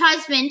an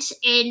advertisement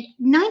in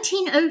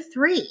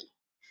 1903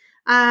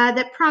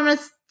 that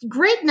promised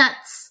Grape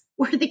Nuts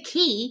were the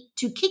key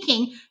to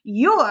kicking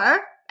your,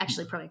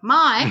 actually probably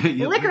my,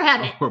 liquor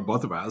habit. Or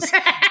both of us.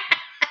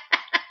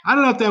 I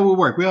don't know if that will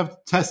work. We have to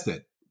test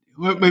it.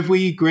 If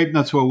we eat Grape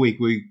Nuts for a week,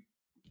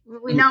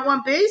 would we not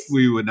want booze?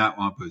 We would not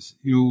want booze.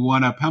 You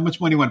want to? How much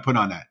money you want to put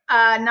on that?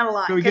 Not a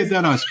lot. Can we get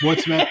that on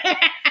Sportsnet?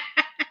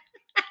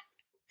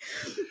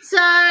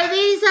 So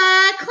these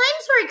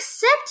claims were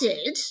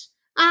accepted,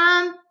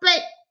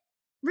 but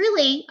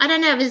really, I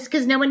don't know if it's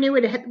because no one knew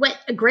what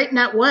a grape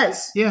nut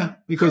was. Yeah,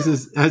 because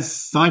as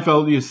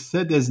Seinfeld you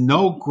said, there's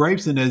no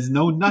grapes and there's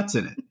no nuts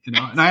in it. You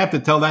know, and I have to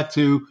tell that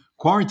to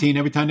Quarantine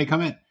every time they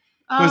come in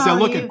because they'll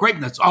look at grape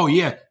nuts. Oh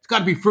yeah, it's got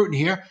to be fruit in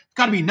here. It's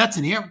got to be nuts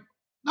in here.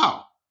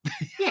 No.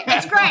 Yeah,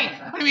 it's great.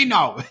 What do you mean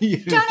no?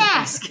 Don't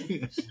ask.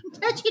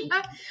 Don't you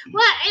know?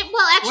 Well,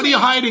 actually, what are you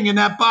hiding in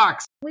that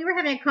box? We were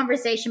having a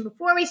conversation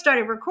before we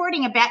started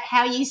recording about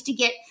how you used to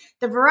get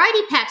the variety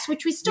packs,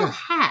 which we still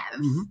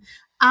have.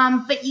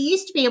 But you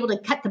used to be able to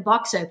cut the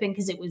box open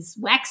because it was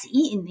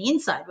waxy in the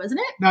inside,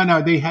 wasn't it?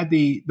 No, they had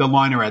the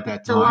liner at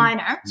that time. The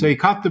liner. So you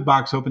cut the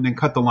box open, then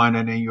cut the liner,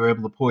 and then you were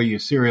able to pour your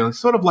cereal. It's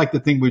sort of like the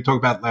thing we talked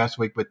about last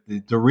week with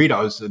the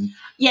Doritos and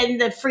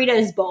the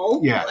Fritos bowl.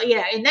 Yeah,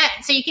 in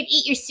that, so you could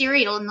eat your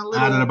cereal in the little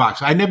out of the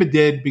box. I never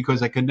did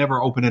because I could never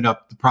open it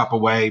up the proper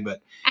way,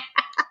 but.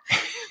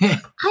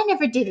 I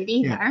never did it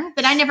either,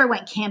 but I never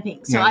went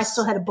camping, so I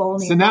still had a bowl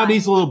nearby. So now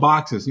these little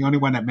boxes, the only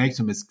one that makes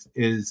them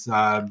is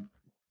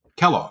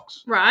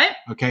Kellogg's. Right.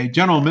 Okay.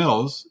 General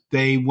Mills,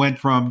 they went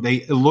from,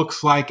 it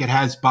looks like it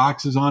has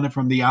boxes on it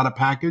from the outer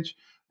package,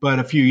 but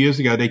a few years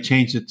ago, they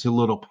changed it to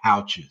little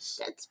pouches.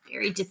 That's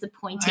very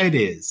disappointing. It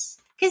is.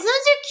 Because those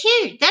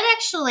are cute. That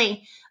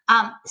actually,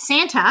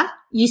 Santa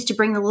used to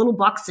bring the little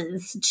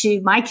boxes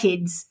to my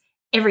kids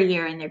every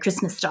year in their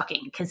Christmas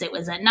stocking because it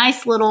was a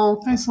nice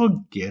little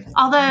gift.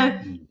 Although,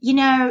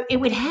 it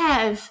would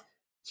have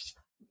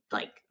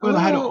like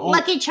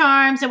Lucky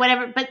Charms or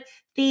whatever, but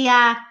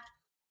the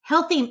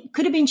healthy,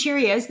 could have been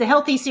Cheerios, the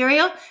healthy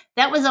cereal,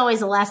 that was always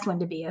the last one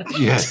to be opened.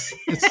 Yes.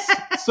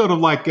 It's sort of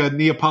like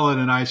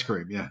Neapolitan ice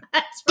cream. Yeah.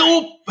 That's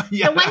right.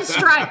 Yeah. The one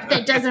stripe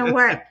that doesn't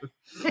work.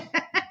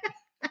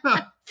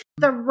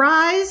 The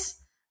rise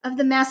of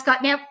the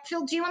mascot. Now,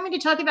 Phil, do you want me to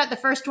talk about the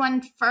first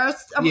one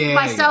first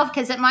myself?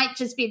 Because it might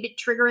just be a bit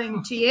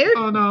triggering to you.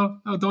 Oh, no.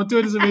 No, don't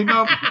do this to me.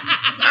 No.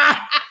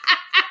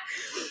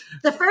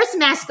 The first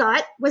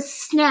mascot was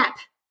Snap.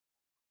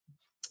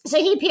 So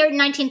he appeared in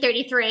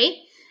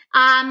 1933.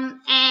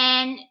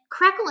 And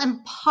Crackle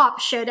and Pop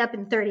showed up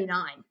in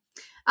 39.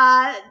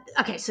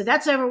 Okay, so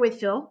that's over with,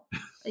 Phil.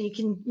 You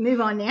can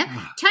move on now.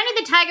 Tony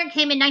the Tiger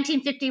came in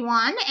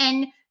 1951,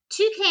 and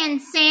Toucan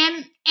Sam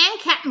and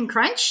Captain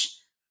Crunch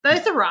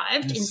both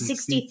arrived in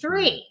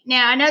 63.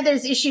 Now, I know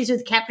there's issues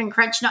with Captain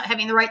Crunch not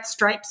having the right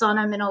stripes on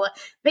him and all that.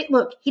 But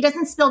look, he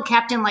doesn't spell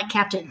captain like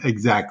captain.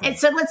 Exactly. And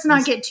so let's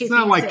not get too fancy. It's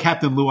not like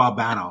Captain Lou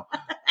Albano.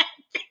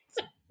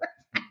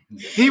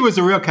 He was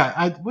a real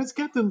cat. Was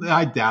Captain?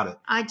 I doubt it.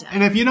 I doubt.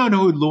 And if you don't know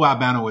who Lou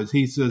Albano is,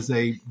 he's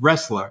a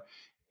wrestler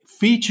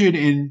featured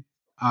in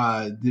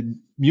the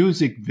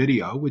music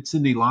video with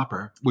Cyndi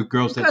Lauper with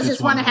girls that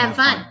just want to have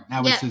fun.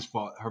 That was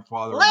her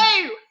father.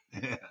 Lou.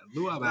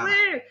 Lou Albano.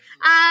 Lou.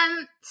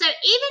 So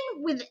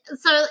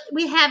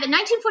we have in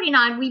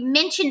 1949. We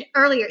mentioned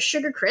earlier,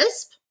 Sugar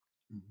Crisp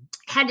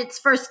had its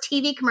first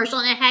TV commercial,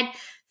 and it had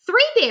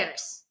 3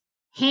 bears: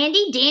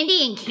 Handy,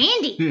 Dandy, and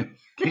Candy. Yeah.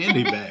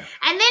 Candy Bear.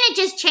 And then it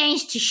just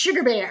changed to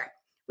Sugar Bear,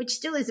 which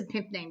still is a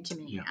pimp name to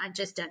me. Yeah. I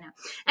just don't know.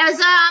 It was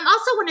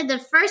also one of the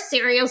first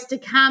cereals to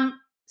come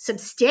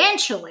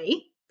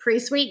substantially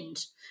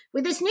pre-sweetened.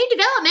 With this new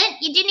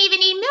development, you didn't even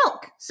need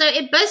milk. So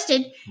it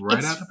boasted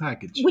right out of the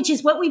package. Which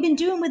is what we've been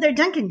doing with our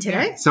Dunkin'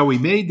 today. Yeah. So we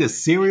made the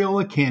cereal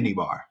a candy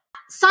bar.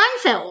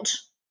 Seinfeld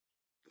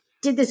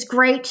did this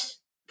great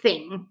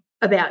thing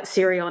about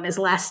cereal in his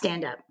last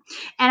stand-up.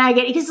 And I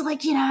get it because,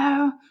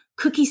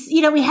 cookies,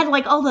 we had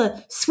all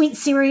the sweet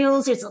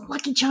cereals. There's some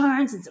Lucky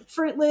Charms and some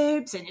Fruit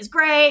Loops, and it's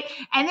great.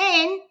 And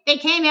then they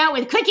came out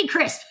with Cookie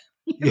Crisp.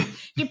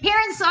 Your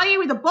parents saw you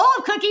with a bowl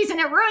of cookies, and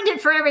it ruined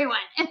it for everyone.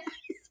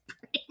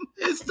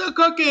 It's the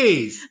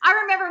cookies.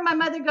 I remember my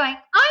mother going,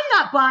 "I'm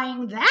not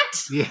buying that."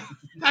 Yeah,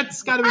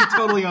 that's got to be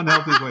totally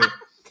unhealthy for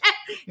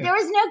you. There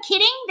was no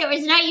kidding. There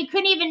was no, you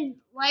couldn't even,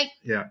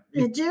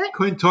 do it.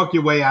 Couldn't talk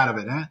your way out of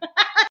it, huh?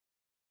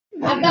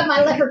 I've got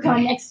my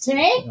leprechaun next to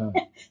me.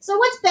 So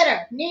what's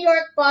better, New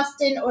York,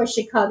 Boston, or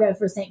Chicago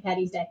for St.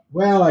 Patty's Day?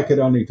 Well, I could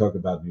only talk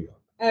about New York.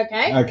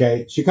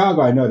 Okay.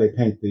 Chicago, I know they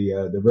paint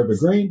the river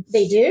green.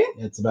 They do?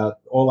 It's about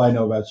all I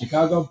know about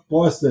Chicago.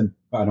 Boston,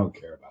 I don't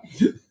care about.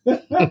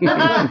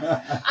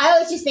 I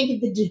always just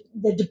think of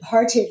the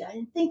Departed.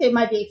 I think there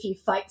might be a few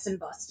fights in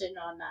Boston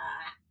on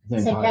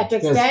St.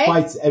 Patrick's Day. There's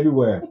fights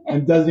everywhere.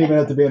 And it doesn't even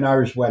have to be an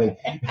Irish wedding.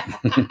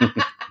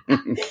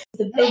 But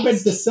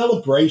the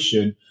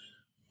celebration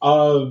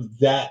of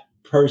that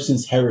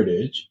person's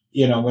heritage,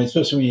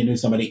 especially when you knew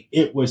somebody,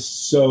 it was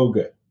so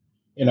good,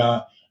 and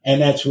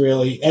that's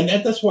really, and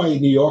that's why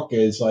New York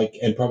is like,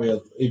 and probably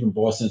even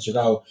Boston,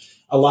 Chicago,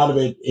 a lot of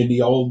it in the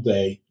old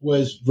day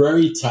was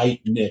very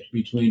tight knit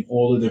between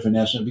all the different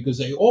national, because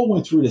they all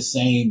went through the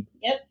same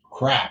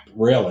crap,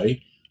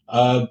 really,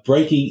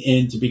 breaking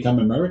in to become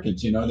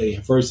Americans.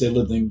 First they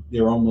lived in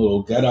their own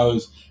little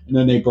ghettos, and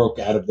then they broke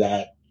out of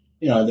that.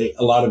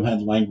 A lot of them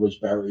had language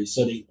barriers,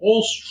 so they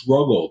all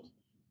struggled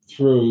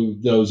through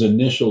those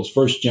initials,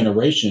 first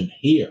generation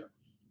here,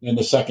 and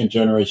the second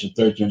generation,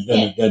 third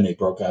generation, then they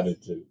broke out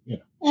into,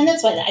 And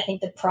that's why I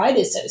think the pride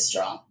is so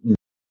strong.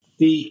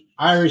 The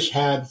Irish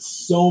have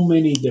so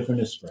many different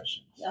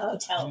expressions. Oh,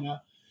 tell me.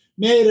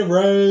 May the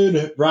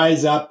road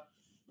rise up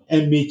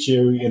and meet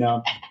you,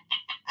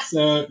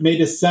 So may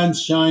the sun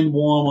shine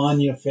warm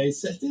on your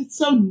face. It's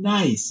so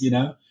nice,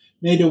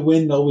 May the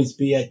wind always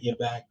be at your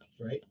back,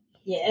 right?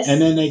 Yes.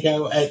 And then they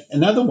go,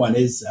 another one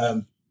is,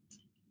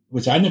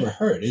 which I never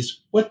heard,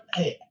 is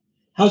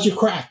how's your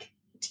crack?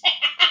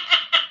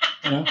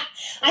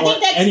 I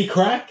think that's any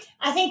crack?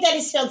 I think that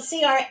is spelled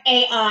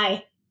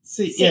CRAI.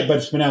 Yeah, but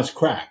it's pronounced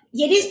crack.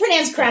 Yeah, it is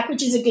pronounced crack,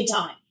 which is a good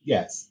time.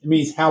 Yes, it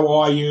means how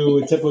are you?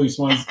 It typically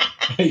responds.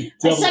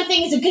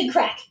 Something is a good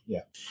crack.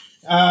 Yeah.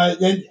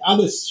 Then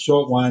other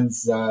short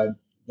ones that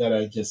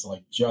I just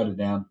jotted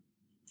down.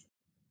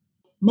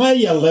 May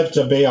you live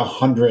to be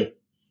 100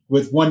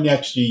 with one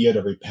extra year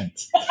to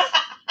repent.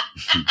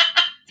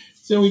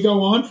 So we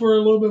go on for a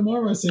little bit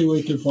more. Let's see if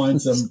we can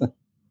find some.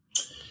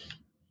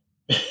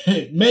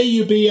 May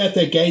you be at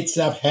the gates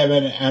of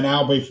heaven and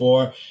out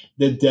before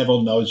the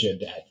devil knows you're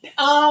dead.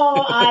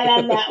 Oh, I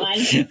love that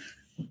one.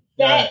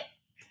 That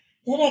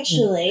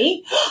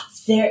actually,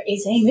 there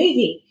is a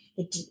movie,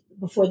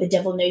 Before the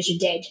Devil Knows You're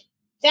Dead.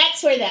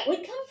 That's where that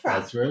would come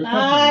from. That's where it comes from.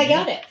 I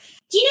got it.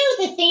 Do you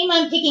know the theme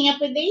I'm picking up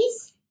with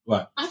these?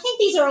 What? I think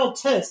these are all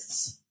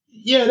toasts.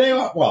 Yeah, they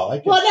are.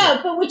 Well, no,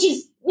 but which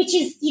is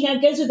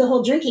goes with the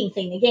whole drinking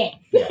thing again.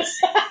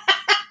 Yes.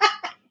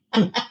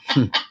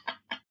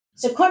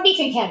 So corned beef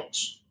and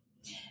cabbage.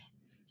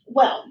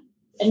 Well,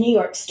 a New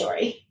York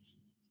story.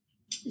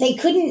 They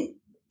couldn't,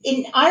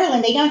 in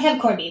Ireland, they don't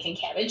have corned beef and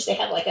cabbage. They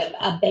have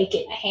a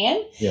bacon, a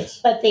ham. Yes.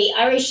 But the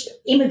Irish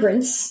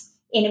immigrants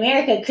in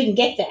America couldn't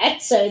get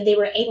that, so they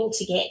were able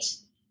to get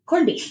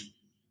corned beef.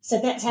 So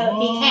that's how it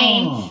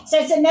became. So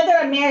it's another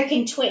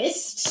American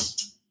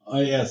twist. Oh,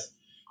 yes.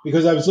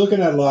 Because I was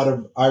looking at a lot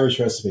of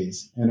Irish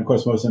recipes, and of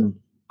course, most of them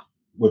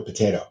with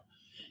potato.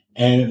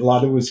 And a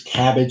lot of it was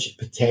cabbage,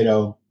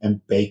 potato,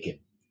 and bacon.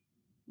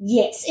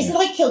 Yes. It's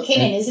like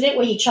Kilkenny, isn't it?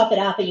 Where you chop it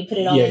up and you put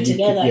it all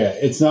together.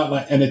 It's not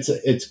like, and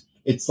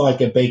it's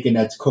like a bacon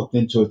that's cooked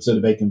into it so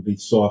the bacon be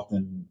soft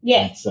and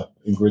stuff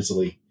and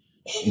grizzly.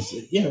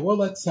 Well,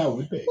 that's how it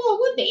would be. Well, it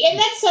would be. And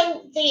that's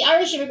so the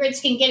Irish immigrants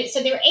can get it.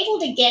 So they were able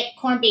to get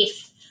corned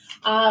beef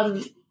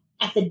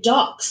at the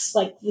docks,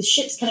 with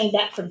ships coming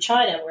back from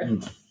China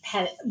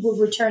were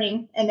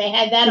returning, and they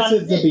had that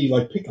on. They'd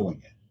be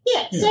pickling it.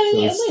 Yeah, so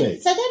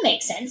that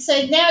makes sense.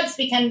 So now it's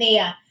become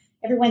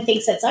everyone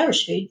thinks that's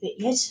Irish food, but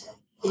yet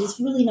it is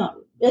really not.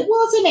 Well,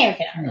 it's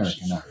American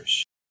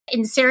Irish.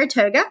 In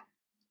Saratoga,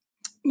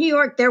 New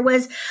York, there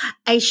was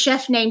a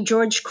chef named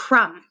George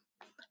Crumb,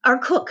 our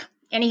cook,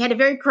 and he had a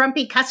very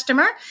grumpy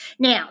customer.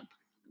 Now,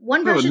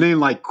 one version. A name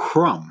like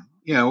Crumb.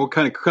 What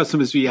kind of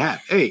customers do you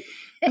have? Hey,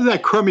 who's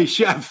that crummy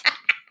chef?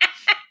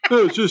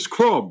 Oh, it's just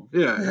Crumb.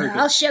 Yeah. Okay.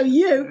 I'll show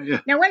you.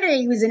 Yeah. No wonder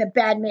he was in a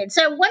bad mood.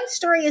 So one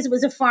story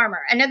was a farmer.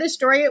 Another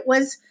story, it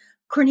was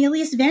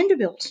Cornelius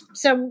Vanderbilt.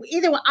 So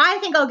either one, I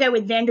think I'll go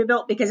with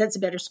Vanderbilt because that's a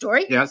better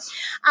story. Yes.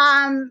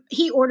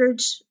 He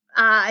ordered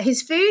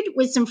his food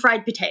with some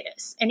fried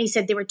potatoes. And he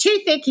said they were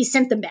too thick. He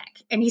sent them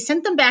back. And he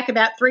sent them back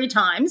about 3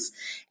 times.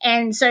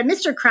 And so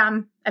Mr.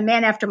 Crumb, a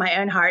man after my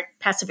own heart,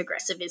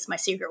 passive-aggressive is my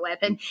secret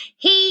weapon,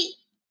 he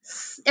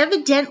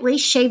evidently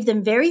shaved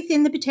them very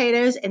thin, the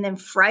potatoes, and then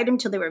fried them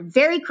till they were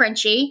very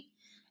crunchy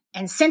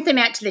and sent them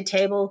out to the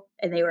table,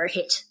 and they were a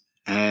hit.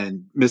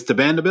 And Mr.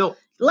 Vanderbilt?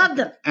 Loved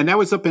them. And that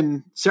was up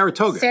in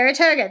Saratoga.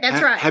 Saratoga,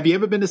 that's right. Have you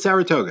ever been to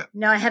Saratoga?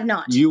 No, I have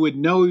not. You would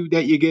know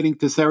that you're getting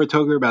to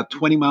Saratoga about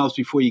 20 miles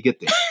before you get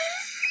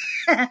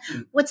there.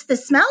 What's the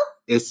smell?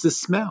 It's the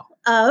smell.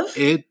 Of?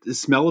 The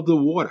smell of the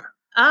water.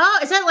 Oh,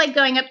 is that like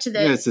going up to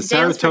the it's the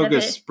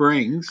Saratoga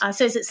Springs.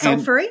 So is it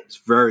sulfury?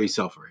 It's very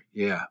sulfury,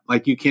 yeah.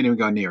 You can't even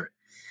go near it.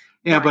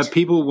 Yeah, right. But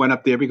people went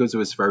up there because it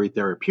was very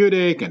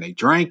therapeutic, and they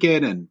drank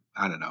it, and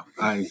I don't know.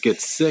 I get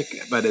sick,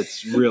 but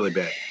it's really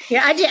bad.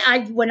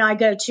 Yeah, when I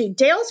go to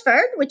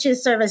Dalesford, which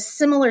is sort of a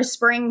similar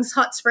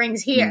hot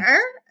springs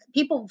here,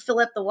 people fill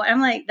up the water.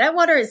 I'm like, that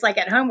water is like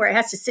at home where it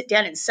has to sit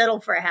down and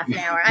settle for a half an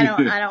hour. I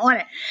don't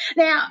want it.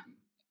 Now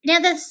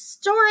another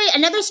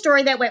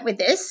story that went with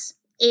this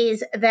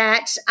is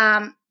that,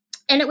 and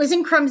it was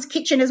in Crumb's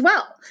kitchen as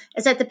well,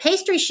 is that the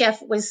pastry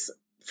chef was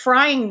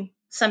frying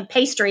some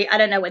pastry, I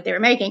don't know what they were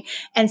making,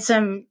 and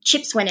some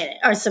chips went in it,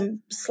 or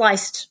some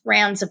sliced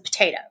rounds of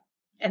potato.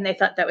 And they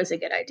thought that was a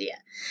good idea.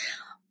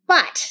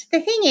 But the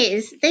thing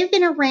is, they've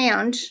been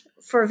around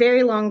for a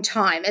very long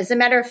time. As a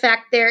matter of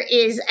fact, there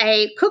is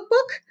a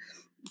cookbook.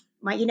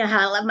 You know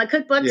how I love my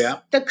cookbooks. Yeah.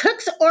 The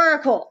Cook's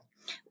Oracle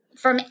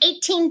from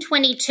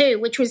 1822,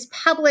 which was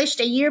published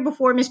a year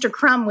before Mr.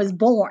 Crumb was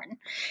born,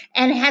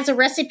 and has a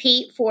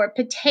recipe for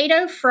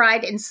potato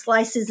fried in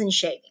slices and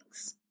shavings.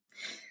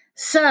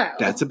 So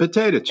that's a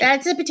potato chip.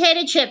 That's a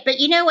potato chip. But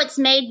you know what's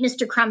made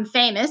Mr. Crumb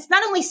famous?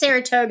 Not only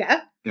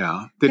Saratoga.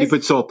 Yeah. Did he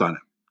put salt on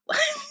it?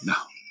 No.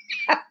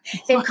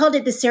 They've called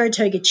it the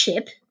Saratoga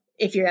chip,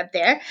 if you're up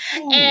there.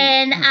 Oh.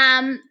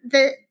 And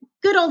the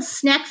good old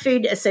Snack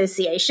Food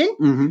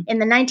Association in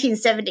the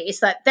 1970s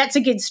thought that's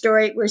a good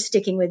story. We're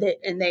sticking with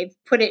it. And they've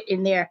put it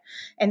in their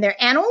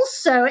annals.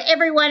 So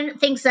everyone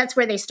thinks that's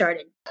where they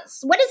started.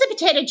 So what is a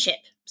potato chip?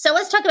 So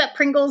let's talk about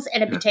Pringles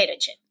and a potato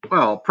chip.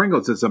 Well,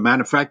 Pringles is a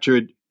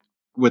manufactured,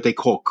 what they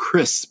call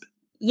crisp.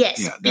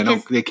 Yes. Yeah,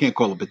 they can't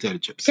call it potato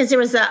chips. Because there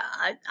was a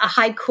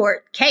high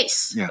court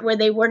case where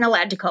they weren't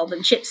allowed to call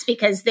them chips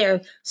because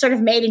they're sort of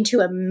made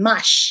into a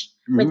mush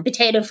with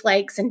potato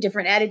flakes and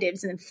different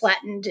additives and then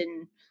flattened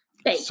and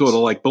baked. Sort of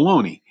like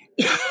bologna.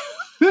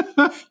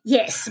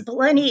 Yes,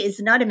 bologna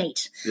is not a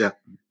meat. Yeah.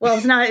 Well,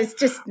 it's not. It's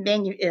just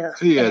anyway.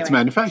 Anyway. It's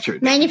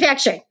manufactured.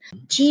 Manufacturing.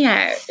 Do you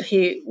know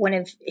who one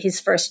of his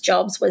first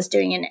jobs was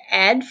doing an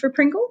ad for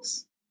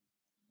Pringles?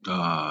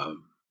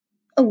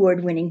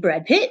 Award-winning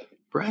Brad Pitt.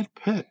 Brad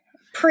Pitt.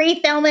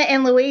 Pre-Thelma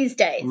and Louise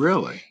days.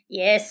 Really?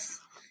 Yes.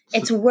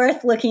 It's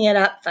worth looking it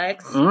up,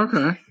 folks.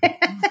 Okay.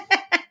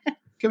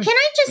 Can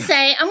I just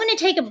say, I'm going to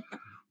take a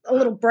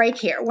little break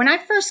here. When I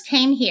first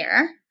came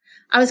here,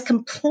 I was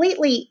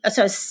completely,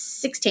 so I was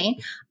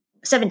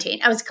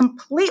 17. I was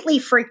completely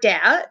freaked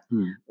out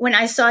when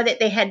I saw that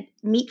they had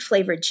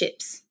meat-flavored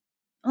chips.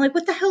 I'm like,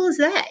 what the hell is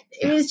that?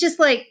 It was just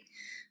like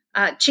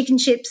chicken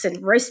chips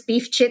and roast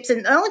beef chips.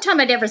 And the only time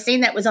I'd ever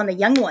seen that was on the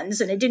Young Ones,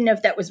 and I didn't know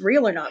if that was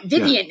real or not.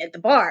 Vivian at the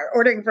bar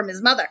ordering from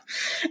his mother.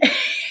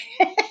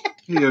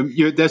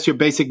 That's your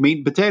basic meat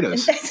and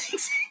potatoes. That's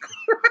exactly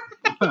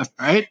right.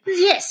 Right?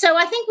 Yes. So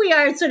I think we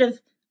are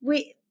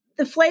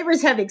the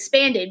flavors have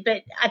expanded,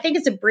 but I think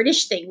it's a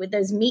British thing with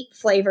those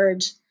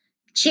meat-flavored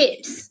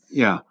chips.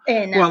 Yeah.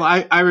 And, well,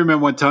 I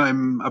remember one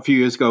time a few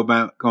years ago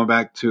going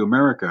back to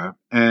America,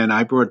 and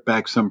I brought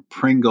back some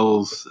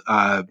Pringles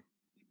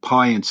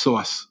pie and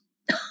sauce,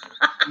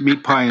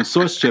 meat pie and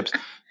sauce chips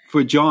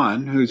for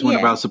John, who's one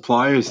of our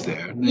suppliers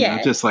there. You know,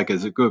 just like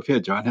as a good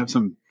fit, John, have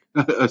some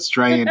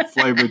Australian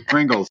flavored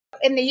Pringles.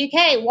 In the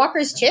UK,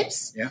 Walker's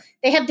chips,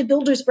 they have the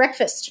Builder's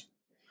Breakfast,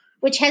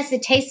 which has the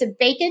taste of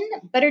bacon,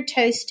 buttered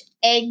toast,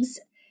 eggs,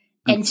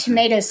 and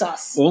tomato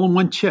sauce. All in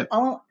one chip.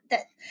 Do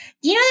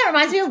you know that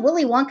reminds me of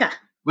Willy Wonka?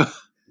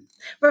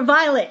 Where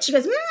Violet, she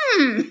goes,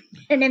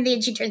 and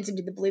then she turns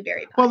into the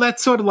blueberry pie. Well,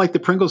 that's sort of like the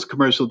Pringles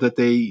commercial that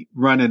they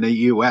run in the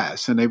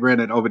U.S., and they ran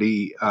it over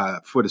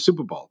for the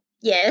Super Bowl.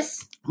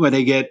 Yes. Where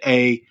they get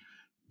a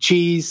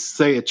cheese,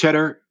 say a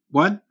cheddar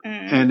one,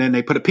 and then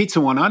they put a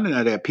pizza one on,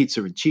 and they have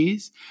pizza and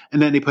cheese,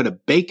 and then they put a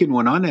bacon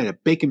one on, and a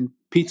bacon,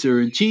 pizza,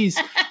 and cheese,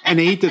 and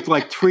they eat it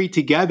like three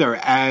together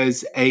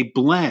as a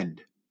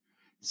blend.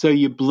 So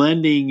you're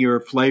blending your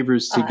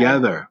flavors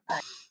together.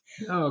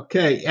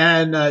 Okay,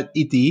 and the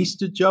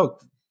Easter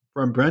joke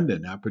from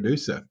Brendan, our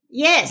producer.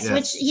 Yes,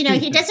 which,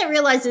 he doesn't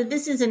realize that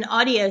this is an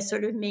audio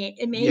sort of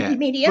medium.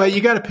 But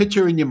you got a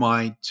picture in your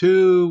mind,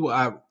 two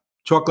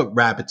chocolate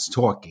rabbits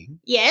talking.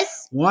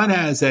 Yes. One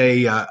has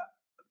a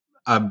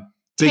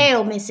big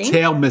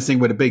tail missing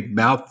with a big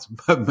mouth,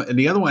 and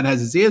the other one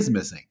has his ears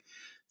missing.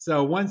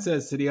 So one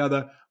says to the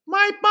other,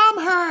 "My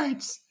bum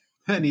hurts,"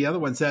 and the other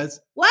one says,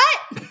 "What?"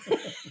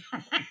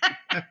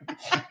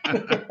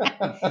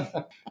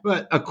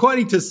 But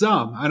according to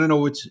some, I don't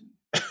know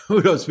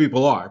who those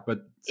people are, but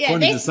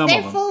according to some of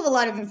them, they're full of a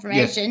lot of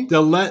information.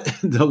 The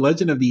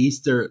legend of the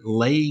Easter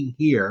laying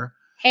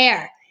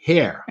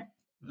hare.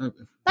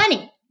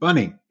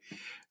 Bunny.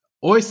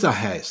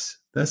 Oysterhuis.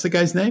 That's the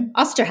guy's name?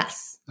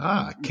 Osterhaus.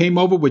 Came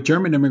over with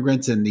German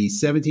immigrants in the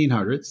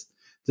 1700s.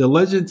 The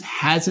legend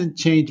hasn't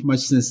changed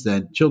much since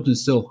then. Children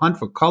still hunt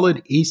for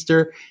colored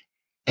Easter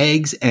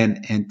eggs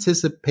and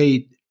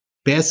anticipate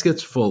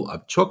baskets full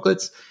of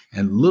chocolates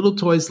and little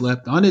toys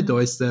left on the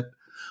doorstep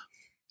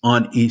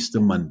on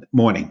Easter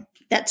morning.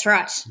 That's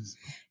right.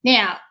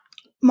 Now,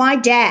 my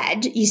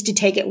dad used to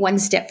take it one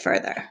step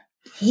further.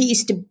 He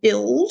used to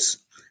build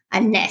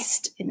a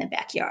nest in the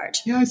backyard.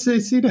 Yeah, I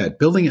see that.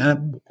 Building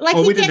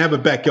we didn't have a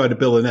backyard to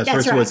build a nest.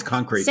 First of all, it's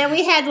concrete. So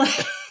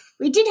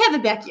we did have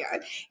a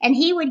backyard, and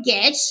he would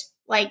get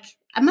it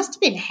must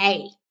have been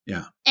hay.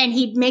 Yeah. And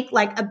he'd make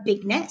like a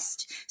big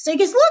nest. So he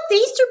goes, look, the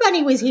Easter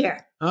Bunny was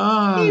here.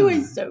 Oh. He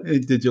was so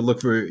cute. Did you look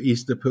for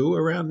Easter poo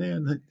around there?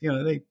 And,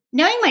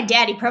 Knowing my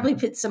dad, he probably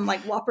put some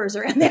like whoppers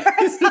around there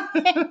or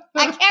something.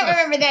 I can't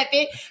remember that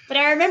bit, but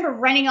I remember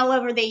running all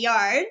over the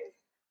yard.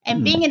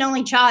 And being an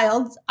only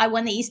child, I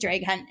won the Easter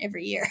egg hunt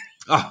every year.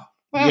 Oh,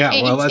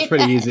 yeah. Well, that's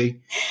pretty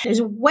easy.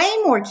 There's way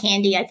more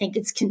candy, I think,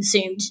 it's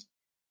consumed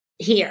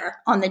here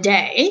on the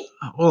day.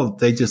 Well,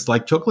 they just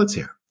like chocolates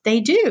here. They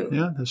do.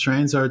 Yeah, the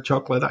Australians are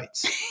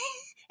chocolates.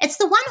 It's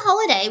the one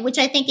holiday which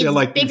I think is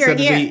like, bigger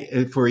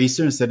here. For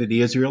Easter, instead of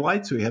the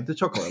Israelites, we have the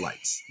chocolate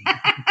lights.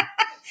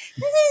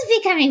 This is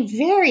becoming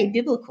very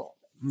biblical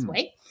this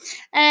way.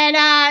 And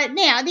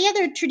now the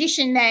other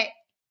tradition that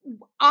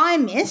I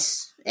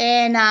miss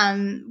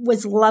and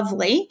was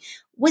lovely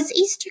was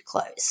Easter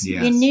clothes.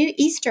 Yes. Your new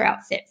Easter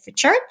outfit for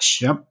church.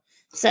 Yep.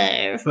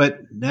 So, but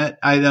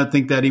I don't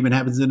think that even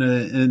happens in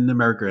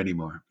America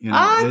anymore.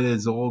 It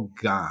is all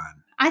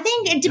gone. I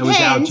think it depends.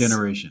 It was our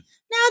generation.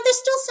 No, there's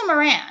still some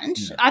around.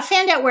 Yeah. I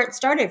found out where it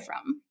started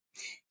from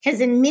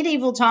because in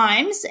medieval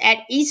times at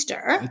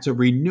Easter, it's a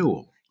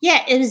renewal.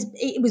 Yeah,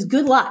 it was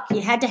good luck.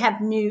 You had to have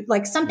new,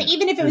 like something,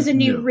 even if it was a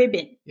new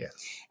ribbon. Yes.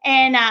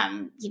 And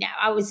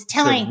I was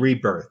telling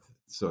rebirth.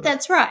 Sort of.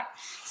 That's right.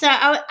 So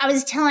I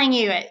was telling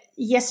you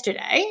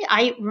yesterday,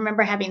 I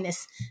remember having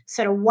this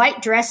sort of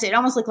white dress. It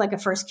almost looked like a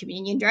First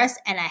Communion dress.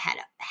 And I had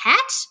a hat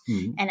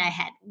and I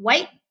had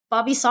white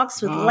bobby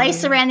socks with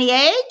lace around the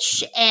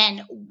edge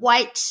and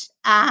white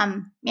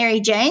Mary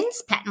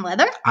Jane's patent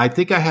leather. I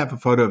think I have a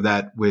photo of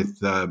that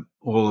with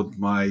all of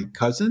my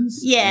cousins.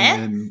 Yeah.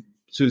 And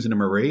Susan and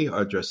Marie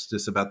are dressed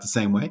just about the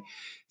same way.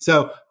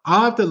 So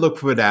I'll have to look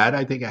for that.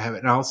 I think I have it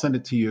and I'll send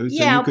it to you.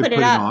 So you could put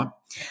it on.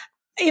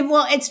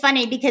 Well, it's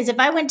funny because if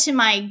I went to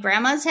my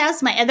grandma's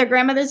house, my other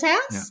grandmother's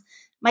house,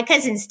 my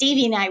cousin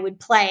Stevie and I would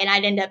play, and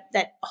I'd end up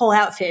that whole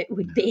outfit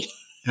would be.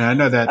 And I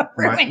know that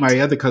my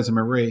other cousin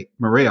Marie,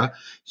 not Maria.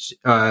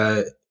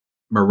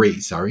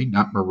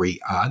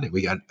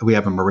 We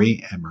have a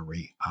Marie and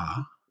Maria.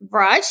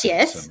 Right.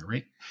 Yes. So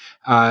Marie.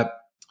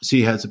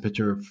 She has a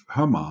picture of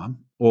her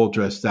mom all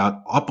dressed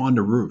out up on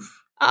the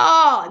roof.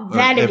 Oh,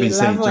 that'd be lovely.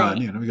 St.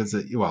 John, because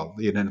you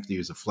didn't have to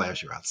use a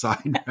flasher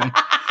outside, right?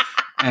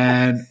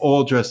 And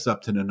all dressed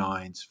up to the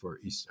nines for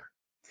Easter.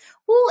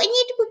 Well, and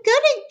you would go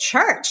to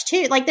church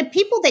too. Like the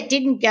people that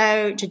didn't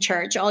go to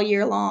church all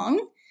year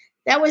long,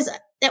 that was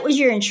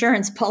your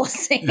insurance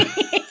policy.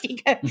 If you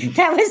go,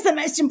 that was the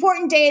most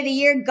important day of the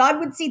year. God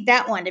would see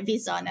that one if he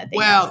saw nothing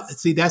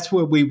else. See, that's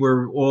where we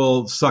were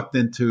all sucked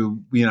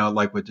into,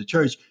 like with the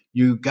church.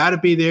 You got to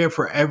be there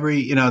for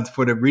every,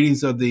 for the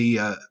readings of the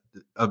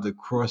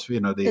cross,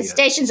 the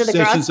Stations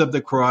of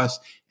the Cross.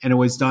 And it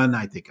was done,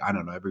 I think,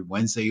 every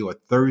Wednesday or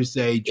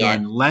Thursday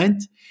during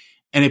Lent.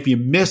 And if you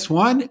miss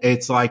one,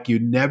 it's like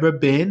you've never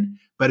been.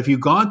 But if you've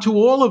gone to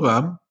all of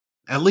them,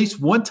 at least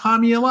one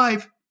time in your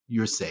life,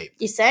 you're saved.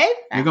 You saved?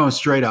 You're going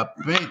straight up.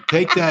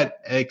 Take that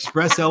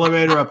express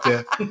elevator up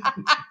there.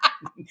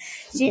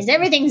 Jeez,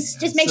 everything's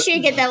just make sure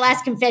you get that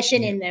last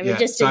confession in there.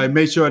 Yeah, so I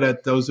made sure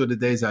that those were the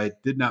days I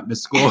did not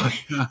miss school.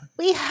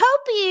 We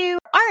hope you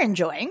are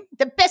enjoying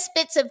the best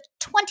bits of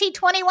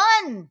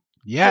 2021.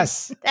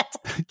 Yes. That's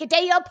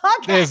G'day Your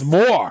Podcast. There's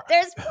more.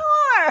 There's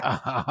more.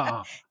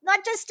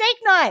 Not just steak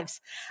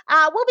knives.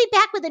 We'll be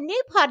back with a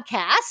new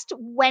podcast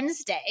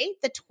Wednesday,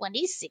 the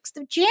 26th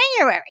of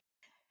January.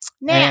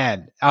 Now,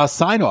 and our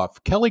sign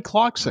off, Kelly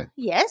Clarkson.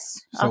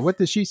 Yes. So what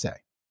does she say?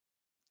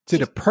 To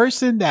the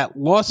person that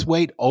lost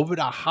weight over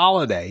the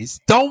holidays,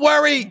 don't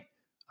worry.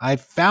 I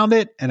found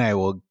it and I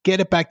will get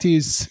it back to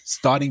you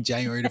starting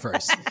January the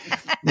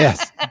 1st.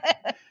 Yes.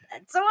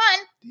 That's the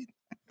one.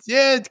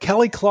 Yeah,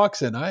 Kelly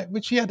Clarkson.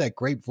 But she had that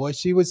great voice.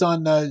 She was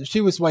on.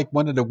 She was like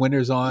one of the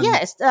winners on.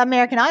 Yes,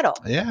 American Idol.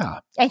 Yeah,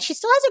 and she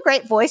still has a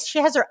great voice. She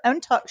has her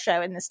own talk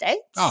show in the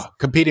States. Oh,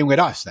 competing with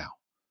us now.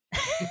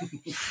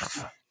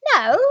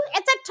 No,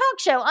 it's a talk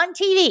show on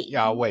TV.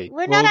 Yeah, wait.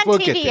 We're not on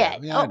TV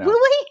yet. Yeah, will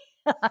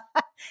we?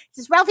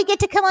 Does Ralphie get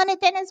to come on it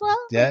then as well?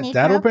 Yeah,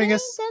 that'll bring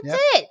us. That's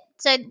it.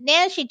 So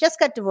now she just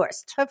got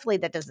divorced. Hopefully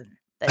that doesn't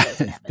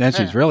happen. Then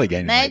she's really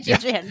getting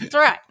That's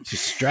right.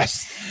 She's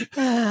stressed.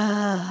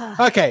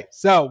 Okay,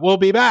 so we'll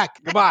be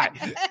back. Goodbye.